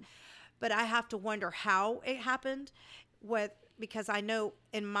happened. But I have to wonder how it happened, because I know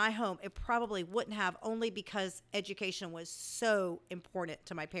in my home it probably wouldn't have, only because education was so important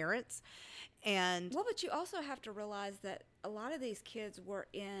to my parents. And but you also have to realize that a lot of these kids were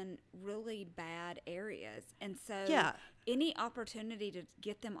in really bad areas, and so any opportunity to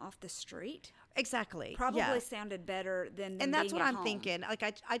get them off the street probably sounded better than them and that's being what at I'm home. thinking. Like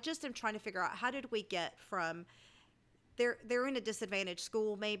I just am trying to figure out, how did we get from they're in a disadvantaged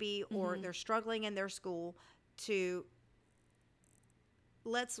school maybe, or they're struggling in their school, to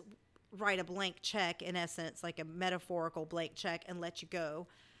let's write a blank check, in essence, like a metaphorical blank check, and let you go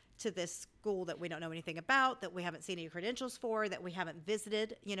to this school that we don't know anything about, that we haven't seen any credentials for, that we haven't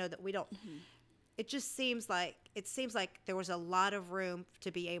visited, that we don't. It just seems like there was a lot of room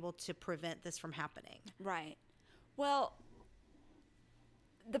to be able to prevent this from happening. Right. Well,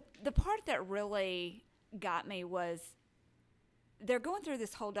 the part that really got me was they're going through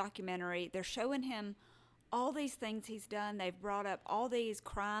this whole documentary. They're showing him all these things he's done. They've brought up all these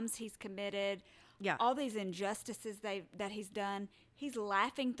crimes he's committed, all these injustices that he's done. He's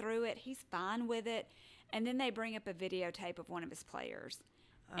laughing through it. He's fine with it. And then they bring up a videotape of one of his players.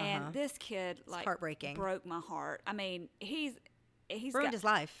 And this kid, like, heartbreaking. broke my heart. I mean, he's Ruined his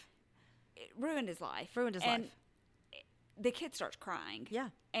life. ruined his life. Ruined his and life. The kid starts crying. Yeah.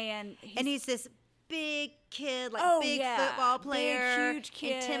 And he's this big kid, like big yeah, football player, big, huge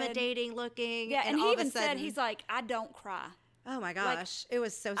kid, intimidating looking. Yeah, and all he of a even said, sudden, he's like, I don't cry. oh my gosh, it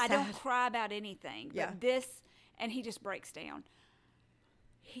was so sad. I don't cry about anything. But Yeah. this, and he just breaks down.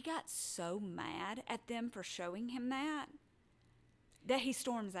 He got so mad at them for showing him that he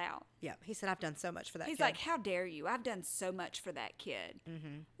storms out. Yeah, he said, I've done so much for that He's kid. like, how dare you? I've done so much for that kid.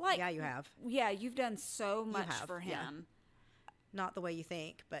 Mm-hmm. Like, yeah, you have. Yeah, you've done so much have, for yeah. him. Not the way you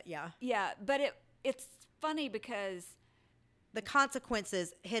think, but yeah. Yeah, but it's funny because The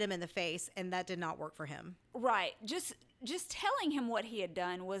consequences hit him in the face, and that did not work for him. right, just telling him what he had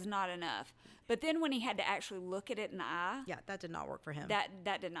done was not enough. But then when he had to actually look at it in the eye, Yeah, that did not work for him. that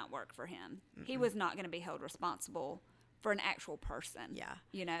did not work for him. He was not going to be held responsible for an actual person. Yeah.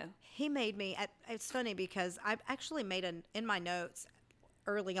 You know. He made me, it's funny because I actually made in my notes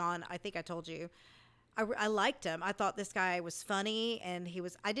early on, I think I told you, I liked him. I thought this guy was funny, and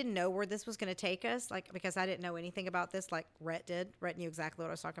I didn't know where this was going to take us, like, because I didn't know anything about this like Rhett did. Rhett knew exactly what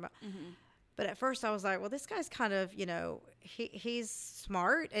I was talking about. Mm-hmm. But at first I was like, well, this guy's kind of, he's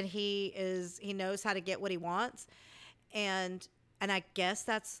smart, and he knows how to get what he wants. And I guess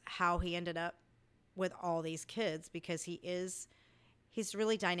that's how he ended up with all these kids, because he's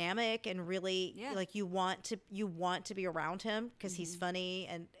really dynamic and really like you want to be around him because he's funny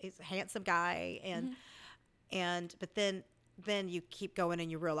and he's a handsome guy but then you keep going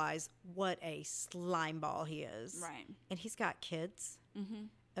and you realize what a slime ball he is. Right. And he's got kids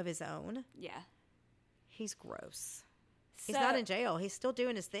of his own. Yeah. He's gross. He's not in jail. He's still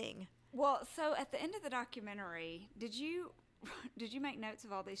doing his thing. Well, so at the end of the documentary, did you make notes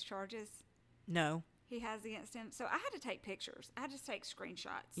of all these charges No. he has against him? So I had to take pictures. I had to take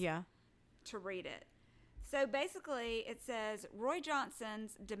screenshots Yeah. to read it. So basically, it says Roy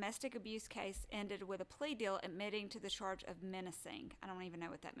Johnson's domestic abuse case ended with a plea deal admitting to the charge of menacing. I don't even know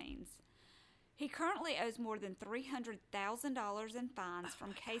what that means. He currently owes more than $300,000 in fines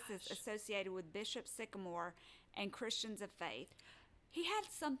from cases associated with Bishop Sycamore and Christians of Faith. He had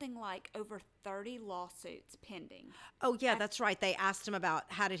something like over 30 lawsuits pending. Oh, yeah, that's right. They asked him about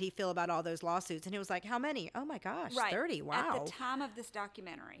how did he feel about all those lawsuits, and he was like, how many? Oh, my gosh, Right. 30. Wow. At the time of this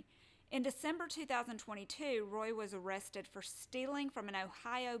documentary. In December 2022, Roy was arrested for stealing from an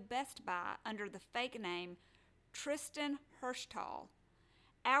Ohio Best Buy under the fake name Tristan Hirschtal.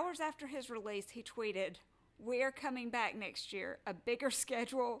 Hours after his release, he tweeted, "We're coming back next year. A bigger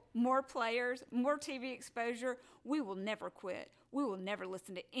schedule, more players, more TV exposure. We will never quit. We will never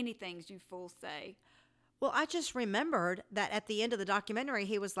listen to anything you fools say." Well, I just remembered that at the end of the documentary,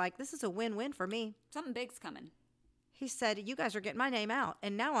 he was like, this is a win-win for me. Something big's coming. He said, you guys are getting my name out,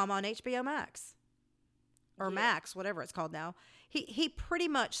 and now I'm on HBO Max. Or Yeah. Max, whatever it's called now. He pretty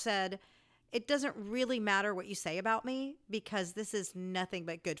much said, it doesn't really matter what you say about me because this is nothing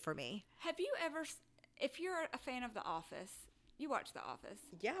but good for me. Have you ever, if you're a fan of The Office, you watch The Office.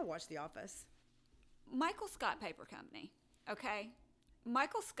 Yeah, I watched The Office. Michael Scott Paper Company, okay?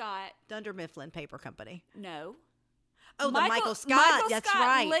 Michael Scott, Dunder Mifflin Paper Company. no. Oh, Michael Scott. That's Scott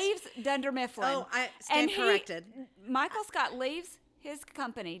right. leaves Dunder Mifflin. Oh, I stand corrected. Michael Scott leaves his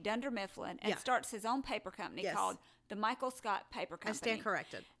company, Dunder Mifflin, and Yeah. starts his own paper company Yes. called the Michael Scott Paper Company. I stand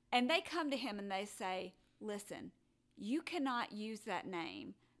corrected. And they come to him and they say, listen, you cannot use that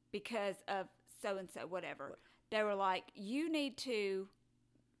name because of so-and-so, whatever. They were like, you need to,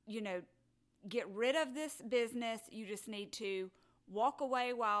 get rid of this business. You just need to walk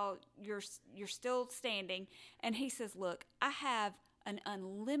away while you're still standing. And he says, look, I have an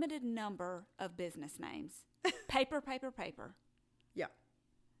unlimited number of business names. Paper, paper, paper. Yeah,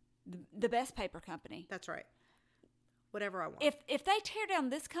 The best paper company. that's right. Whatever I want. If they tear down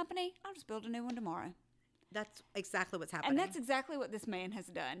this company, I'll just build a new one tomorrow. That's exactly what's happening. And that's exactly what this man has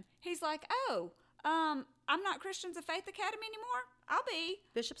done. He's like, I'm not Christians of Faith Academy anymore. I'll be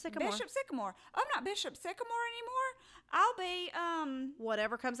Bishop Sycamore. Bishop Sycamore. I'm not Bishop Sycamore anymore. I'll be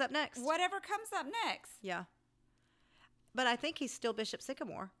Whatever comes up next. whatever comes up next. Yeah. But I think he's still Bishop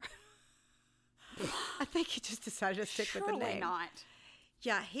Sycamore. I think he just decided to stick with the Surely name. not.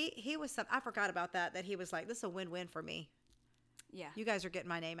 Yeah, he was I forgot about that he was like, this is a win-win for me. Yeah. You guys are getting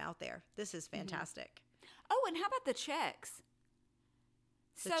my name out there. This is fantastic. Oh, and how about the checks?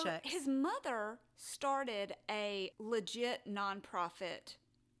 The So checks. his mother started a legit nonprofit.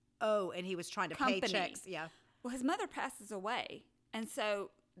 Oh, and he was trying to pay Company. checks. Yeah. Well, his mother passes away, and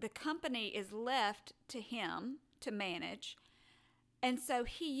so the company is left to him to manage. And so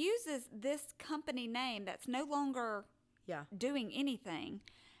he uses this company name that's no longer Yeah. doing anything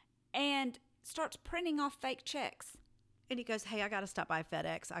and starts printing off fake checks. And he goes, hey, I got to stop by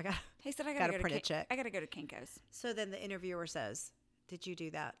FedEx. He said, I Gotta gotta print a check. I gotta go to Kinko's. So then the interviewer says, did you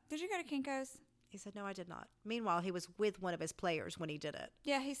do that? Did you go to Kinko's? He said, no, I did not. Meanwhile, he was with one of his players when he did it.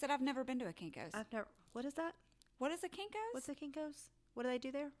 Yeah, he said, I've never been to a Kinko's. I've never, what is that? What is a Kinko's? What's a Kinko's? What do they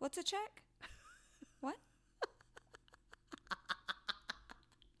do there? What's a check? What?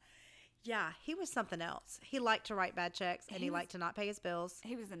 Yeah, he was something else. He liked to write bad checks and he liked to not pay his bills.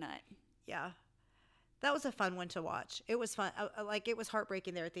 He was a nut. Yeah. That was a fun one to watch. It was fun. Like, it was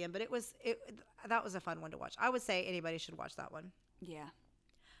heartbreaking there at the end, but that was a fun one to watch. I would say anybody should watch that one. Yeah.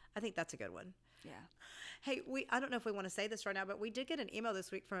 I think that's a good one. Yeah. Hey, I don't know if we want to say this right now, but we did get an email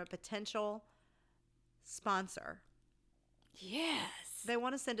this week from a potential sponsor. Yes. They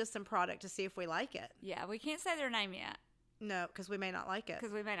want to send us some product to see if we like it. Yeah, we can't say their name yet No, because we may not like it.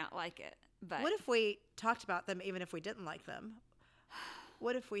 because we may not like it. But What if we talked about them even if we didn't like them?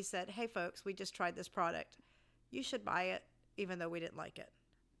 What if we said, hey, folks, we just tried this product. You should buy it even though we didn't like it.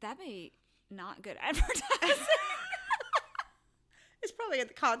 that'd be not good advertising. It's probably in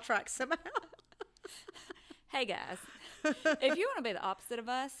the contract somehow. Hey guys, if you want to be the opposite of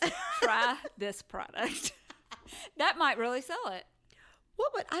us, try this product. That might really sell it. Well,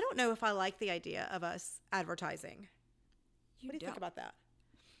 but I don't know if I like the idea of us advertising. You What do you think don't- about that?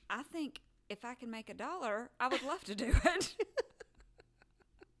 I think if I can make $1, I would love to do it.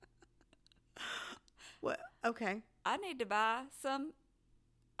 Well, okay. I need to buy some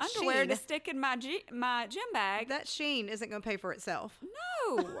underwear to Sheen. stick in my my gym bag. That Sheen isn't going to pay for itself.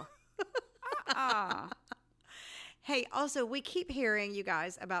 No. Hey, also, we keep hearing, you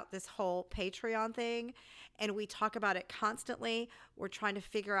guys, about this whole Patreon thing, and we talk about it constantly. We're trying to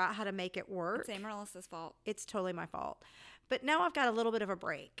figure out how to make it work. It's Amarilys's fault. It's totally my fault. But now I've got a little bit of a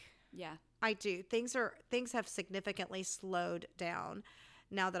break. Yeah. I do. Things have significantly slowed down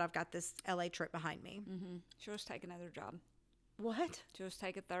now that I've got this LA trip behind me. Mm-hmm. She'll just take another job. What? She'll just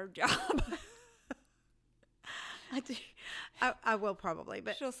take a third job. I do. I will probably,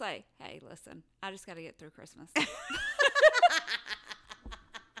 but She'll say, hey, listen, I just got to get through Christmas.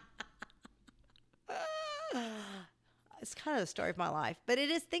 it's kind of the story of my life. But it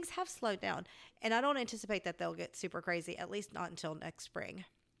is, things have slowed down, and I don't anticipate that they'll get super crazy, at least not until next spring.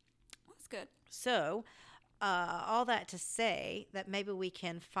 That's good. So, all that to say that maybe we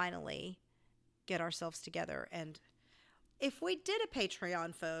can finally get ourselves together. And if we did a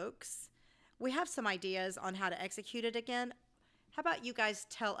Patreon, folks, we have some ideas on how to execute it again. How about you guys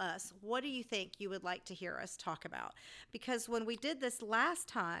tell us, what do you think you would like to hear us talk about? Because when we did this last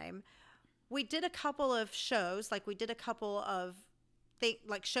time, we did a couple of shows, like we did a couple of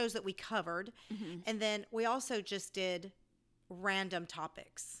shows that we covered. Mm-hmm. And then we also just did random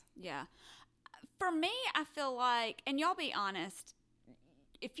topics. Yeah. For me, I feel like, and y'all be honest,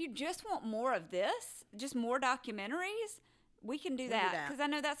 if you just want more of this, just more documentaries, we can do that. Because I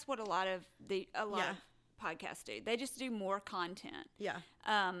know that's what a lot of podcasts do. They just do more content. Yeah.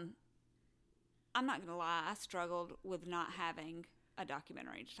 I'm not going to lie. I struggled with not having a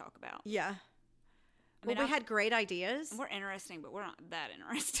documentary to talk about. Yeah. I mean, we had great ideas. We're interesting, but we're not that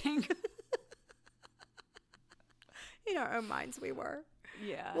interesting. In our own minds, we were.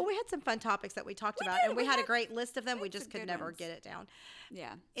 Yeah. Well, we had some fun topics that we talked about, did. and we We had a had- great list of them. We had just some could good never ones. get it down.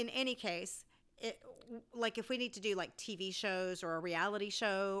 Yeah. In any case, like if we need to do like TV shows or a reality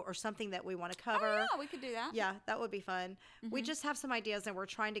show or something that we want to cover. Oh, yeah, we could do that. Yeah, that would be fun. We just have some ideas, and we're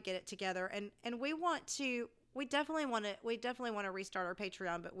trying to get it together. And we definitely want to restart our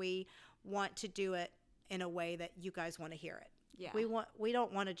Patreon, but we want to do it in a way that you guys want to hear it. Yeah. We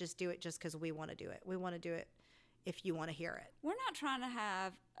don't want to just do it just because we want to do it. We want to do it if you want to hear it. We're not trying to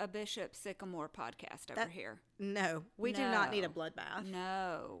have a Bishop Sycamore podcast over here. No, we do not need a No. bloodbath.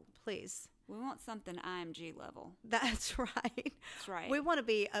 No. Please. We want something IMG level. That's right. That's right. We want to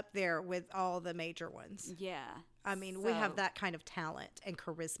be up there with all the major ones. Yeah. I mean, we have So, that kind of talent and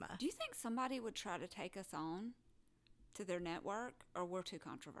charisma. Do you think somebody would try to take us on to their network, or we're too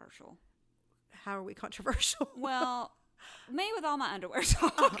controversial? How are we controversial? Well, me with all my underwear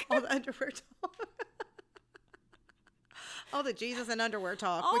talk. All the underwear talk. All the Jesus and underwear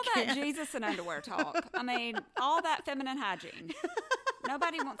talk. All We that can't. Jesus and underwear talk. I mean, all that feminine hygiene.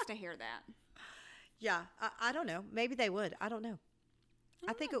 Nobody wants to hear that. Yeah, I don't know. Maybe they would. I don't know.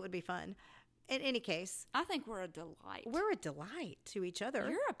 I think it would be fun. In any case, I think we're a delight. we're a delight to each other.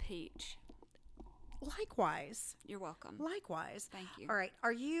 You're a peach. Likewise. You're welcome. Likewise. Thank you. All right.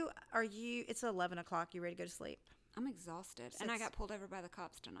 Are you, it's 11 o'clock. You ready to go to sleep? I'm exhausted. And I got pulled over by the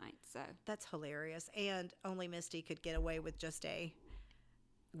cops tonight, so. That's hilarious. And only Misty could get away with just a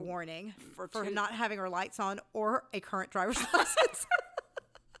warning For for two- not having her lights on or a current driver's license.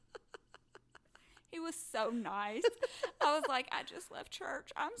 He was so nice. I was like, I just left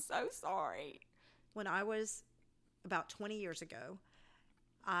church. I'm so sorry. When I was about 20 years ago,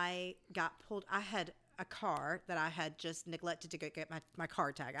 I got pulled. I had a car that I had just neglected to go get my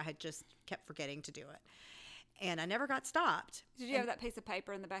car tag. I had just kept forgetting to do it. And I never got stopped. Did you have that piece of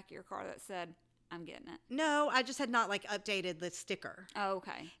paper in the back of your car that said, I'm getting it? No, I just had not like updated the sticker. Oh,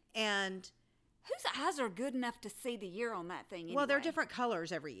 okay. And Whose eyes are good enough to see the year on that thing anyway? well, they're different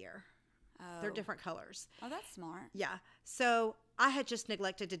colors every year. Oh. They're different colors. Oh, that's smart. Yeah. So I had just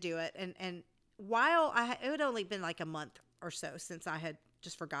neglected to do it. And while it had only been like a month or so since I had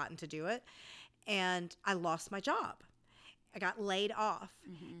just forgotten to do it. And I lost my job. I got laid off.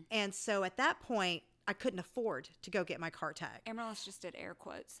 Mm-hmm. And so at that point, I couldn't afford to go get my car tag. Amaryllis just did air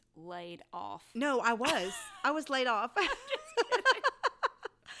quotes, laid off. No, I was laid off.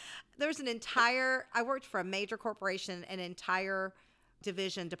 There's I worked for a major corporation, an entire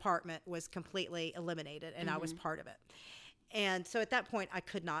department was completely eliminated, and I was part of it. And so at that point, I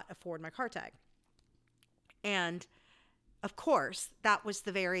could not afford my car tag. And of course, that was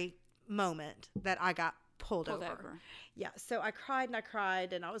the very moment that I got pulled over. Yeah. So I cried,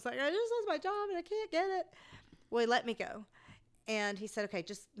 and I was like, I just lost my job and I can't get it. Well, he let me go. And he said, okay,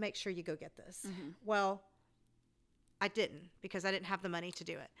 just make sure you go get this. Well, I didn't, because I didn't have the money to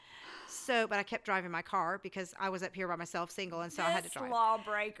do it. So, but I kept driving my car because I was up here by myself, single, and so I had to drive.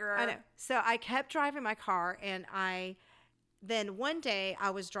 Lawbreaker. I know. So I kept driving my car, and then one day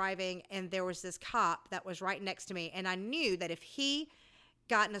I was driving, and there was this cop that was right next to me, and I knew that if he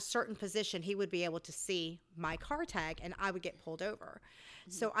got in a certain position, he would be able to see my car tag, and I would get pulled over.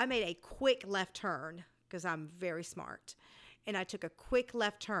 So I made a quick left turn because I'm very smart. And I took a quick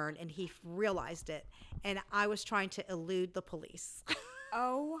left turn, and he realized it, and I was trying to elude the police.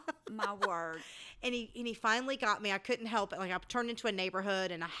 Oh, my word. And he finally got me. I couldn't help it. Like, I turned into a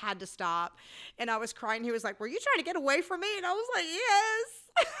neighborhood, and I had to stop. And I was crying. He was like, were you trying to get away from me? And I was like,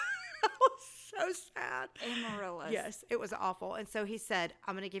 yes. I was so sad. Amaryllis. Yes, it was awful. And so he said,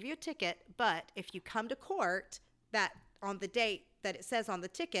 I'm going to give you a ticket, but if you come to court, that on the date that it says on the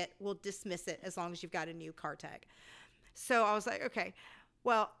ticket, we'll dismiss it as long as you've got a new car tag. So I was like, okay.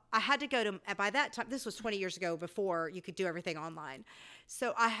 Well, I had to go to, by that time, this was 20 years ago before you could do everything online.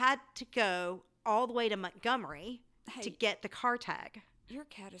 So I had to go all the way to Montgomery to get the car tag. Your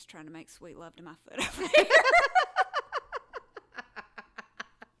cat is trying to make sweet love to my foot over here.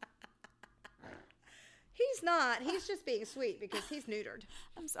 He's not. He's just being sweet because he's neutered.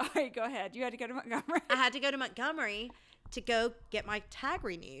 I'm sorry. Go ahead. You had to go to Montgomery. I had to go to Montgomery to go get my tag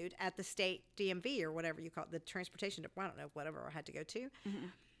renewed at the state DMV or whatever you call it, the transportation, I don't know, whatever I had to go to. Mm-hmm.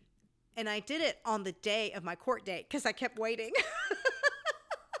 And I did it on the day of my court date because I kept waiting.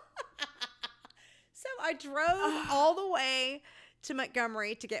 So I drove all the way to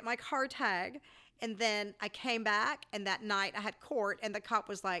Montgomery to get my car tag. And then I came back, and that night I had court, and the cop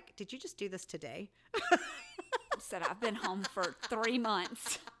was like, did you just do this today? I said, I've been home for 3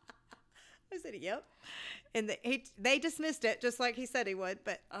 months. I said, yep. And they dismissed it just like he said he would,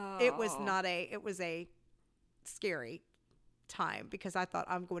 but it was a scary time because I thought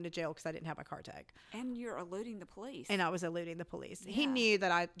I'm going to jail because I didn't have my car tag. And you're eluding the police. And I was eluding the police. Yeah. He knew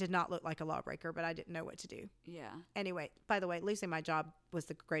that I did not look like a lawbreaker, but I didn't know what to do. Yeah. Anyway, by the way, losing my job was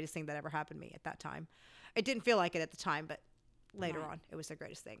the greatest thing that ever happened to me at that time. It didn't feel like it at the time, but later on, it was the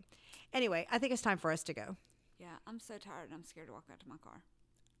greatest thing. Anyway, I think it's time for us to go. Yeah, I'm so tired and I'm scared to walk out to my car.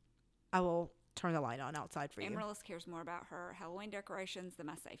 I will turn the light on outside for you. Amaryllis cares more about her Halloween decorations than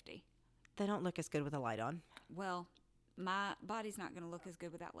my safety. They don't look as good with a light on. Well, my body's not going to look as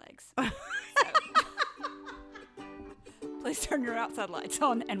good without legs. Please turn your outside lights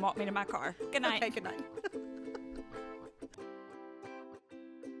on and walk me to my car. Good night. Okay, good night.